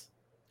 nice.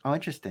 Oh,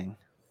 interesting.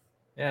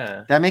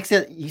 Yeah. That makes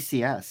it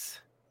UCS.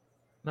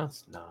 No,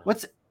 it's not.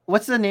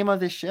 What's the name of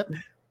this ship?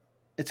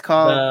 It's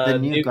called the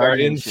New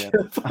Guardian ship.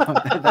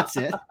 Oh, that's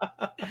it.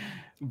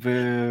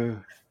 Boo.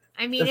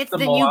 I mean, That's it's the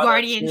the new Moana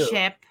Guardian too.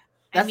 ship.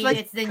 That's like-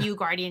 it's the new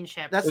Guardian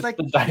ship. That's It's like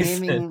the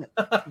Dyson. naming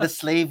the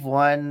Slave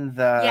One.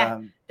 The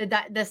Yeah.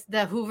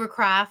 the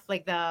Hoovercraft,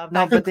 like the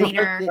no, vacuum but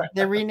cleaner.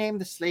 they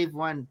renamed the Slave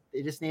One.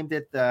 They just named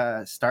it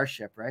the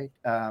Starship, right?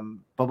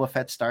 Boba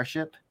Fett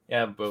Starship.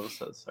 Yeah, both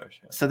said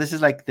Starship. So this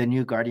is like the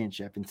new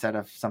guardianship instead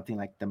of something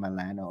like the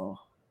Milano.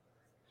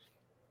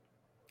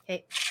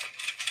 Hey.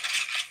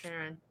 Turn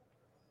around.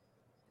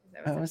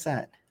 What was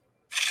that?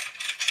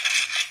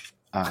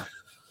 Ah.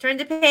 Turn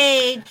the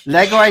page.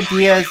 Lego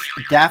Ideas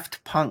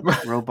Daft Punk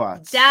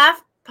robots.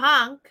 Daft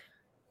Punk.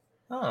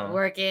 Oh.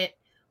 Work it.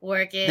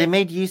 Work it. They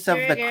made use of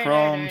the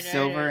chrome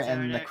silver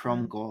and the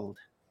chrome gold.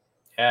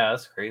 Yeah,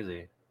 that's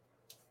crazy.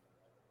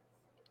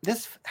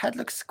 This head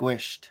looks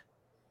squished.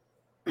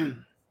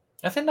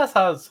 I think that's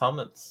how his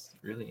helmet's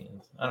really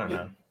is. I don't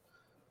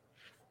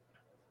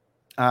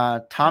know.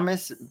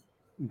 Thomas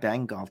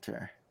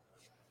Bangalter.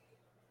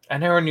 I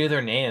never knew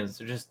their names.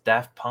 They're just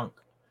Daft Punk.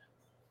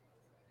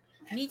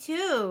 Me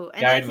too.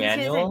 And Gary then he says,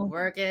 Manuel? like,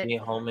 work it. Me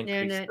home in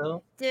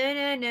Cristo.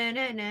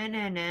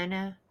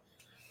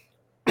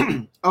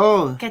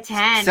 Oh,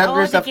 Catan.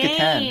 Settlers the of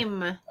Catan.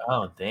 game.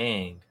 Oh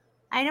dang.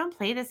 I don't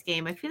play this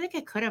game. I feel like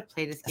I could have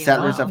played this game.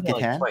 Settlers well. of Like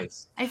Catan?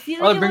 twice. I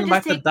feel Oh, like it bring would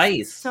back just the take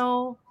dice.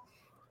 so.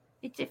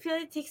 I feel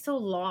like it takes so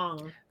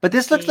long. But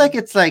this looks like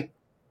it's like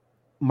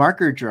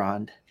marker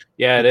drawn.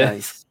 Yeah, it the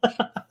is. dice.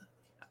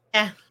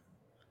 Yeah.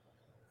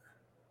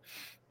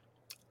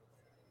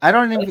 I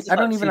don't At even least I it's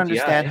don't not even CGI.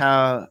 understand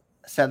how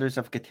Settlers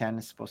of Catan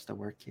is supposed to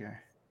work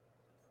here.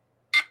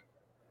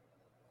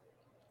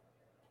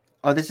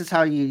 Oh, this is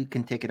how you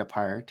can take it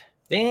apart.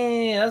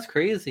 Dang, that's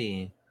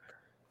crazy.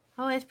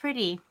 Oh, it's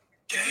pretty.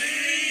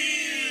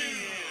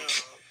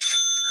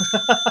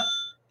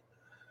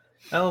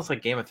 That looks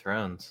like Game of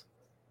Thrones.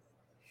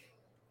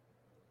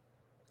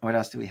 What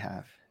else do we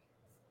have?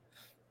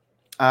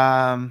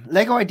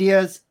 Lego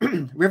Ideas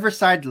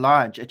Riverside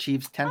Lodge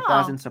achieves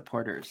 10,000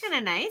 supporters. Kind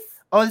of nice.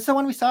 Oh, this is the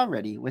one we saw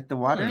already with the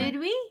water. Did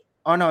we?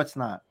 Oh no, it's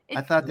not. I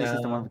It's- thought this is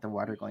the No. one with the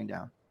water going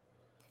down.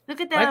 Look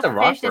at I like the the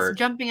rock fish that's bird.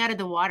 jumping out of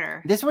the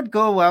water. This would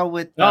go well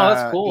with Oh,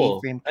 that's cool.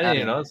 A-frame I didn't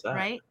even cabin. notice that.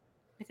 Right?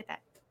 Look at that.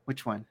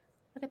 Which one?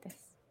 Look at this.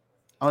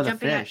 Oh, the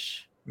Jumping out.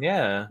 fish.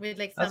 Yeah, With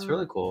like that's some.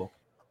 really cool.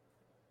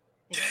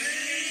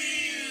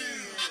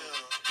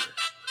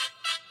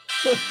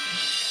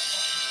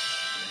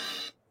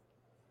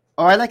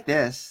 Oh, I like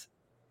this.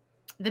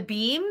 The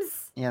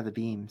beams. Yeah, the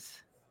beams.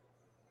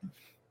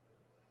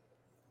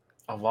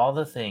 Of all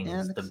the things,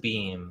 Yeah, the that's-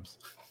 beams.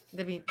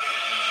 The beams.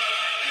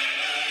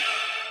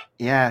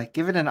 Yeah,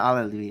 give it an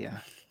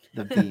hallelujah.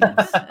 The beams.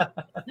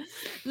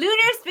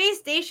 Lunar Space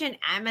Station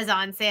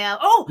Amazon sale.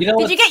 Oh, You know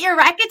did you what's- get your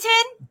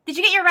Rakuten? Did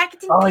you get your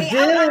Rakuten Oh, I payout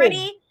did.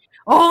 already?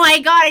 Oh my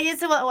god! I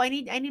just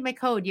I need my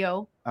code,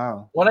 yo.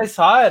 Oh, When I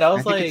saw it, I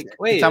was think like, it's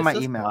 "Wait, on is my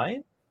this email.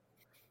 mine?"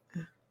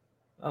 That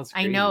was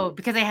I know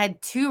because I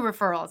had 2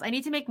 referrals. I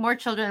need to make more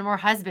children and more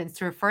husbands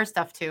to refer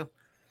stuff to.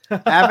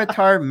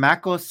 Avatar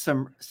Mako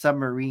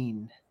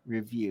Submarine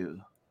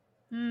review.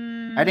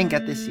 I didn't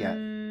get this yet.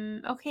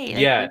 Okay.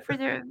 Yeah. Wait for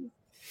the.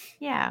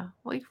 Yeah.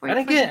 Wait for. I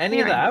didn't for get any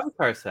of the clearance.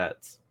 Avatar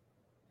sets.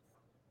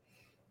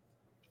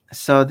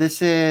 So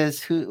this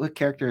is who? What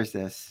character is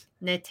this?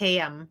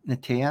 Neteam,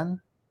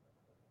 Natayan?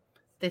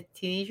 the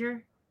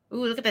teenager.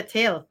 Ooh, look at that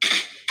tail.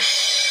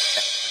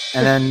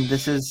 And then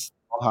this is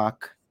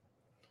Mohawk.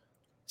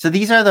 So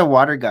these are the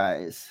water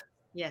guys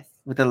Yes.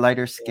 with the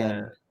lighter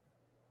skin.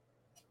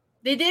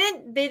 They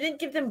didn't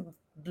give them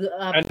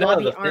I know,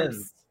 blobby the arms.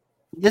 fins.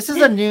 This is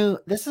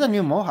a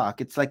new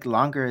Mohawk. It's like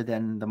longer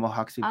than the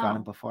Mohawks we've Oh.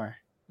 gotten before.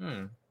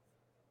 Hmm.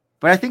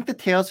 But I think the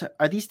tails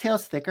are these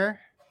tails thicker?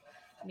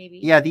 Maybe.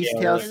 Yeah, these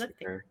Yeah, tails. They look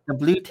thick. they're- The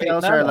blue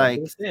tails no, are no, like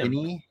they're the same.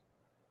 skinny.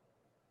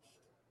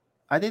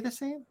 Are they the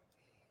same?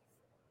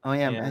 Oh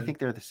yeah, I Yeah. think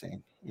they're the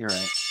same. You're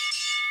right.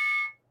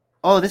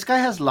 Oh, this guy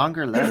has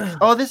longer legs.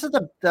 Oh, this is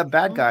the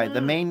bad guy.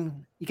 The Mm.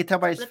 main. You can tell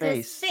by his Look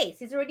face. at his face.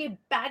 He's already a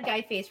bad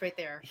guy face right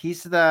there.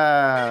 He's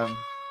the.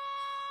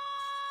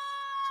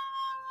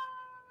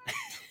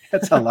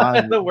 That's a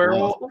long. the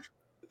werewolf.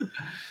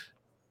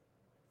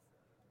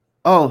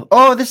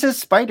 Oh, this is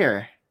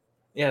Spider.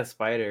 Yeah,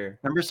 spider.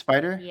 Remember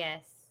Spider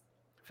Yes.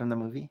 from the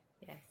movie?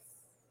 Yes.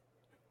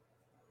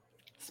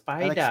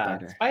 Spider.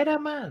 Spider. Spider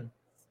Man.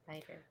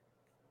 Spider.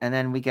 And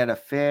then we get a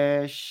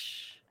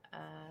fish.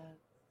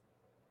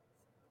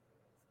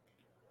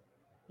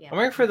 Yeah. I'm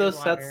waiting for those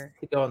water. sets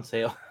to go on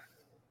sale.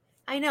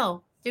 I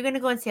know. They're gonna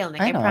go on sale,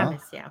 Nick. I I know.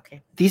 promise. Yeah.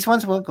 Okay. These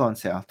ones will go on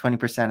sale.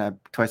 20% at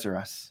Toys R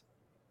Us.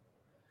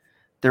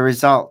 The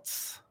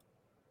results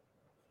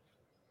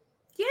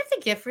Do you have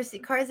the gift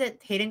receipt cards that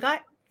Hayden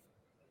got?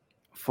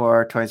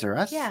 for Toys R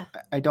Us? Yeah.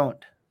 I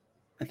don't.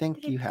 I think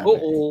think you it- have it.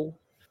 Oh,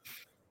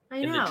 I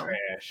in the know.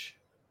 trash.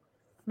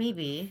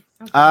 Maybe.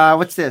 Okay.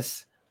 What's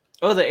this?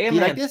 Oh, the you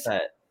alien like this?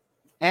 set.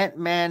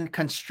 Ant-Man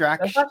That's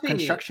actually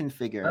construction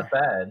figure. Not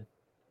bad.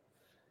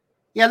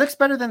 Yeah, it looks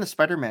better than the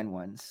Spider-Man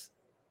ones.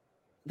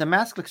 The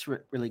mask looks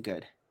really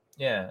good.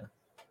 Yeah.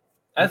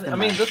 With the I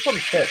mean, mask. this one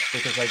fits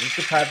because like you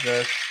could have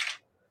this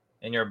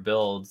in your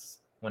builds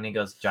when he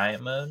goes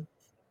giant mode.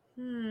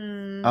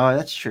 Oh,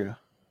 that's true.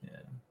 Yeah.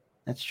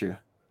 That's true.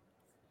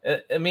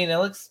 I mean, it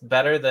looks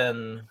better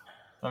than.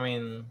 I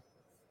mean,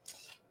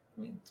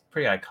 it's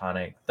pretty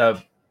iconic.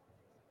 The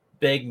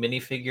big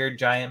minifigure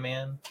giant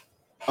man.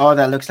 Oh,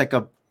 that looks like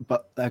a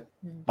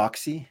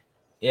boxy.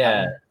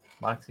 Yeah.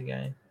 Boxy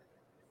guy.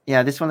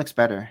 Yeah, this one looks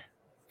better.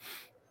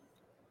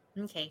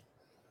 Okay.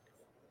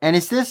 And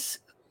is this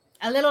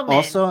A little man.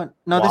 also?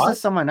 No, this What?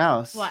 is someone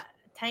else. What?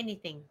 Tiny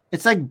thing.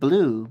 It's like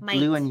blue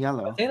Might. and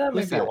yellow. I think that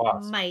Who's might be a that?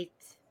 wasp. Might.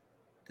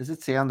 Does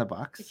it say on the It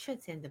box?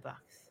 should say in the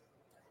box.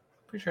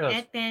 Pretty sure that's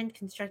Ant-Man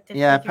constructed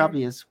Yeah, it figure.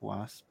 probably is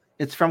wasp.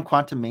 It's from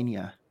Quantum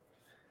Mania.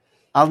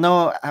 I'll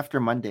know after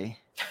Monday.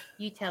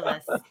 You tell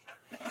us.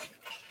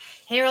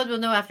 Harold will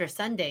know after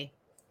Sunday.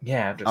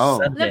 yeah. After Oh.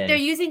 Look, Sunday. they're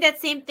using that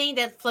same thing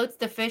that floats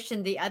the fish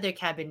in the other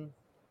cabin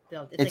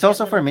build. It's like a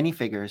also for little-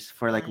 minifigures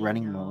for like I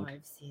running know, mode.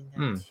 I've seen that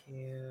Hmm.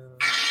 too.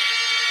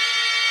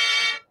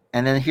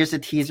 And then here's a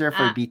teaser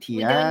for BTS.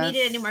 We don't need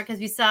it anymore because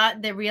we saw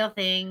the real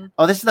thing.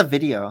 Oh, this is the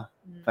video,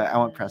 but I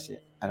won't press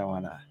it. I don't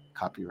want to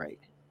copyright.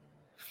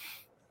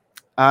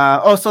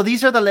 So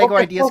these are the Lego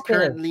Focus, ideas focus.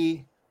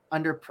 currently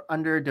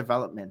under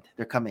development.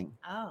 They're coming.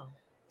 Oh.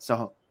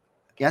 So,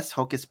 yes,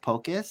 Hocus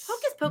Pocus.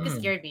 Hocus Pocus Hmm.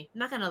 scared me. I'm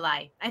not gonna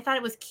lie. I thought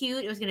it was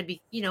cute. It was gonna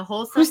be,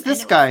 wholesome. Who's and this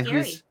it was guy scary.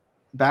 whose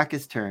back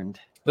is turned?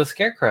 The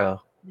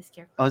Scarecrow. The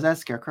scarecrow. Oh, is that a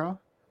Scarecrow?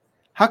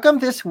 How come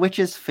this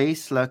witch's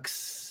face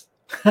looks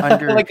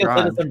like it's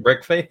underdrawn? a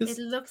brick face. It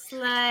looks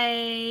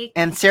like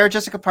And Sarah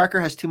Jessica Parker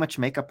has too much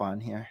makeup on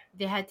here.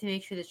 they had to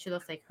make sure that she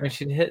looks like I her. mean,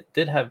 she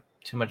did have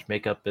too much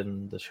makeup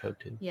in the show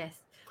too. Yes.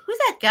 Who's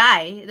that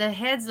guy? The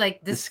head's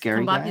like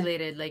scary guy?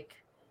 discombobulated, like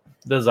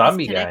The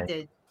zombie guy.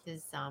 disconnected. The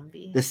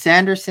zombie. The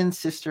Sanderson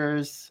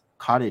sisters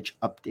cottage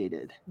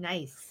updated.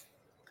 Nice.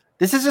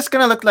 This is just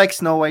gonna look like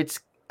Snow White's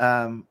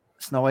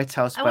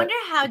house. I but wonder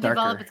how darker.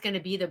 developed it's gonna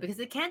be though, because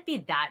it can't be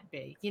that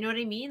big. You know what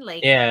I mean?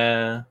 Like,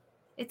 Yeah.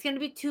 it's gonna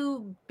be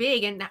too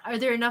big. And are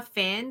there enough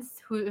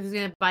fans who's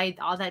gonna buy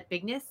all that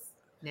bigness?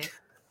 Nick?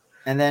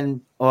 And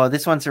then,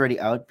 this one's already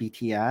out.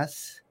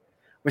 BTS.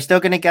 We're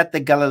still gonna get the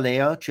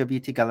Galileo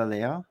tribute to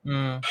Galileo.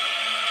 Mm.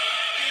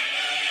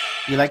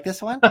 You like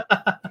this one?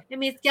 I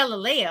mean, it's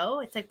Galileo.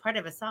 It's like part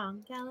of a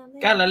song.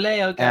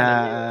 Galileo.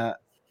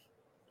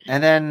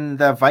 And then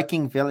the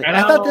Viking village. I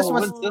I thought this know,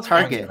 was when's this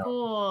Target. coming out?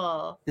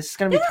 Cool. This is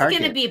gonna be This is Target.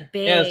 gonna be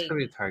big. Yeah, it's gonna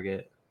be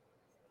Target.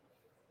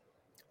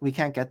 We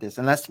can't get this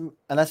unless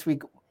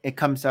it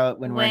comes out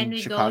when we're in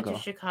we Chicago. go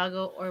to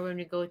Chicago or when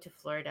we go to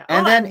Florida.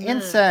 And Oh, then I love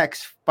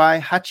Insects by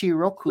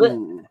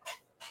Hachiroku.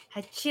 I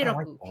like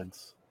Hachiroku.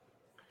 bugs.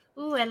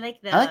 Ooh, I like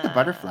that. I like the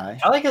butterfly.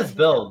 I like his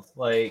build.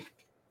 Like,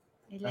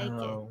 I like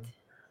Oh.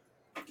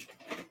 it.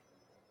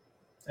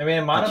 I mean,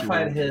 I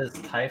modified Hachiroku. his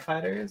TIE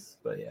fighters,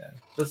 but yeah.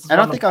 This is I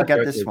don't one of think my I'll get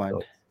favorite this one.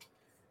 builds.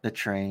 The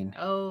train.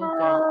 Oh,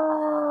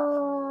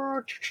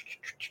 God.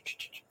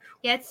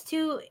 Yeah, it's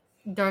too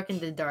dark in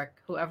the dark.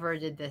 Whoever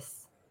did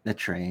this, The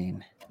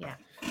train.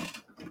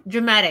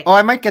 dramatic. Oh,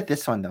 I might get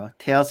this one though.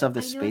 Tales of the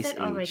I know Space that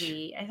Age.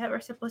 already. I thought we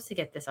are supposed to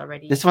get this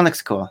already. This one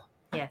looks cool.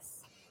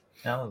 Yes.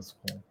 That was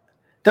cool.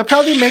 They'll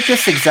probably make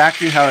this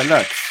exactly how it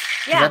looks.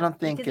 'Cause Yeah. I don't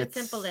think because it's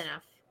simple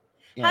enough.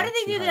 yeah, How do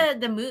they too do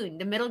hard. the moon,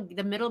 the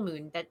middle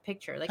moon, that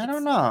picture? Like, I don't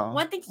it's know.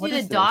 one thing to What do the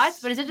is dots,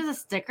 this? but is it just a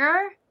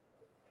sticker?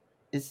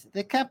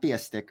 It can't be a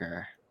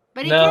sticker.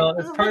 But it No, can't,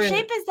 it's what probably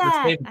shape is the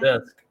that? same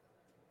disc.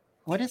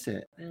 What is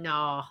it?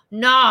 No.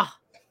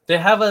 They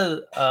have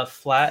a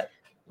flat,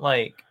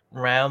 like,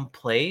 round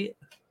plate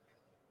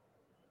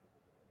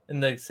in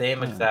the same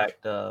Hmm.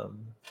 exact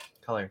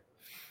color.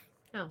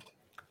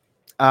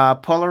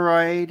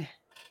 Polaroid.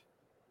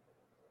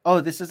 Oh,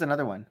 this is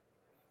another one.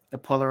 The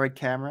Polaroid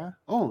camera.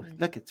 Oh,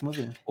 look, it's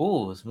moving.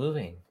 Ooh, it's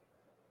moving.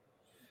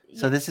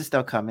 So this is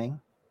still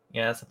coming.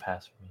 Yeah, that's a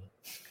pass for me.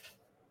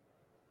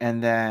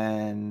 And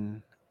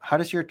then, how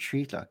does your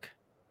tree look?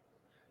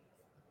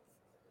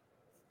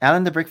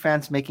 Alan the Brick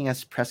Fan's making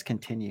us press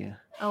continue.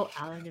 Oh,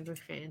 Alan the Brick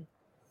Fan.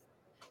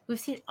 We've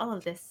seen all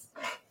of this.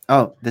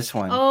 Oh, this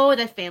one. Oh,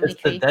 that family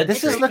It's the tree. dead This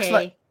It's just tree. looks okay.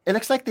 like it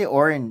looks like the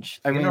orange.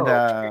 I mean Funeral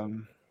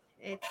the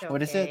It's okay.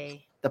 what is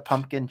it? The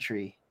pumpkin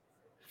tree.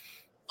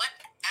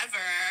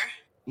 Whatever.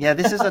 Yeah,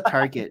 this is a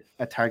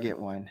Target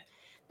one.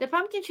 The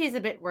pumpkin tree is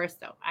a bit worse,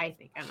 though. I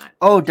think I'm not.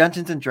 Oh,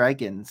 Dungeons and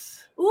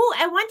Dragons. Ooh,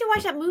 I want to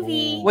watch that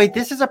movie. Ooh. Wait,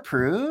 this is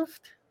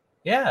approved?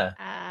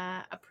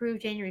 Yeah,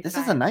 Approved January. This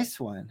 5. is a nice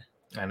one.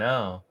 I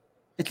know.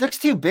 It looks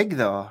too big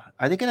though.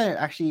 Are they gonna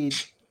actually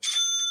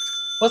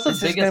What's the This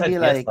is biggest gonna be idea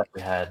like- stuff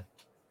we had?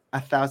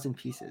 1,000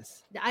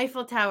 pieces? The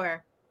Eiffel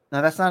Tower.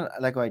 No, that's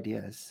not Lego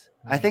ideas.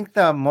 I Hmm. think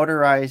the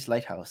motorized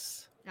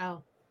lighthouse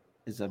Oh,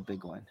 is a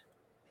big one.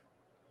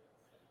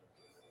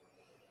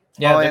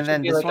 Yeah, Oh, there and should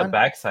then be this like one? a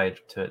backside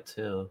to it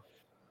too.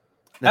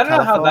 The I don't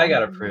know how that got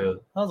telephone.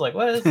 approved. I was like,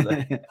 what is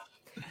that?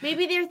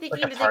 maybe they're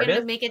thinking a that they're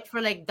gonna TARDIS? make it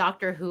for like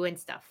Doctor Who and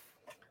stuff.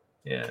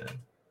 Yeah.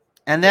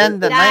 And then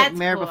the That's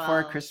Nightmare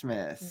Before cool.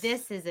 Christmas.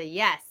 This is a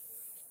yes.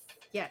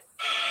 Yes.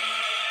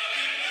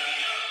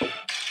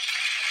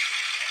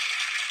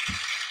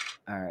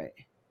 All right.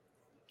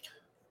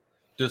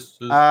 This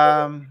is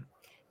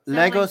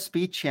Lego like-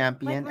 Speed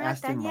Champion we're not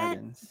Aston done yet?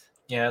 Martins.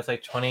 yeah, it's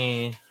like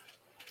 20%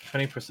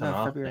 No,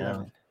 off. February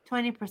now.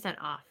 11th. 20%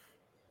 off.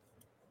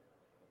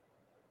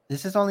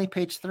 This is only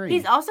page 3.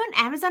 He's also an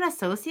Amazon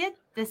associate.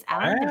 This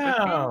Alan the Brick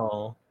Fan.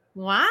 Wow.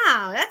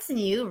 Wow, that's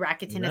new.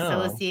 Rakuten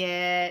No.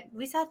 associate.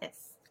 We saw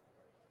this.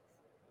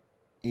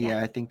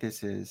 Yeah, I think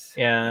this is.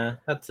 Yeah,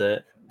 that's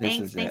it.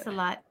 Thanks a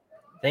lot.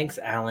 Thanks,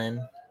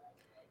 Alan.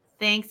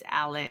 Thanks,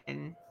 Alan.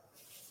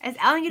 Is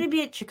Alan going to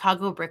be at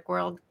Chicago Brick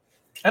World?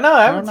 I know,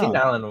 I haven't don't seen know.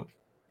 Alan.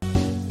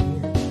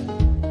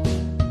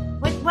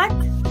 What?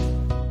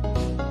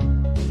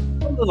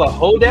 There's a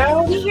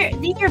hoedown? Do you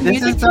hear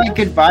This music? is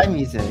goodbye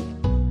music.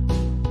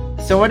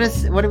 So what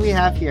do we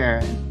have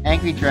here?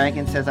 Angry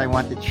Dragon says I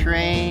want the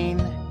train.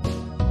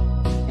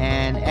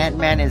 And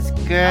Ant-Man is Oh,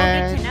 good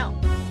good. to know.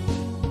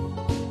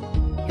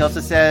 He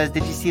also says,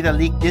 did you see the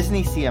leaked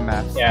Disney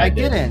CMFs? Yeah, I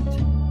did.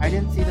 I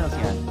didn't see those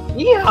yet.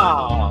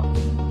 Yeah.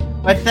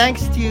 But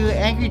thanks to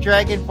Angry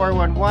Dragon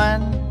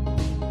 411,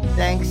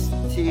 thanks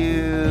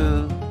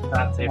to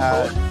That's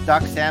April.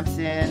 Doc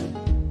Sampson,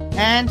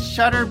 and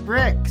Shutter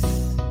Bricks,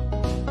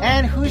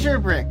 and Hoosier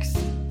Bricks,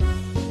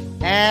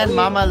 and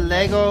Mama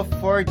Lego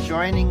for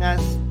joining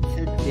us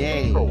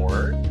today.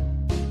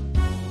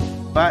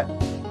 But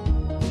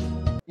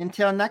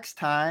until next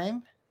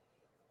time,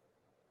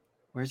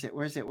 where's it?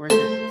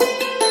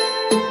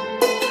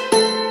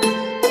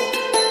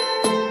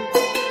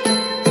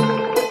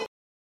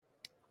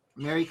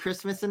 Merry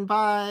Christmas and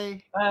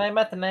bye. Bye,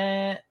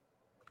 Matanet.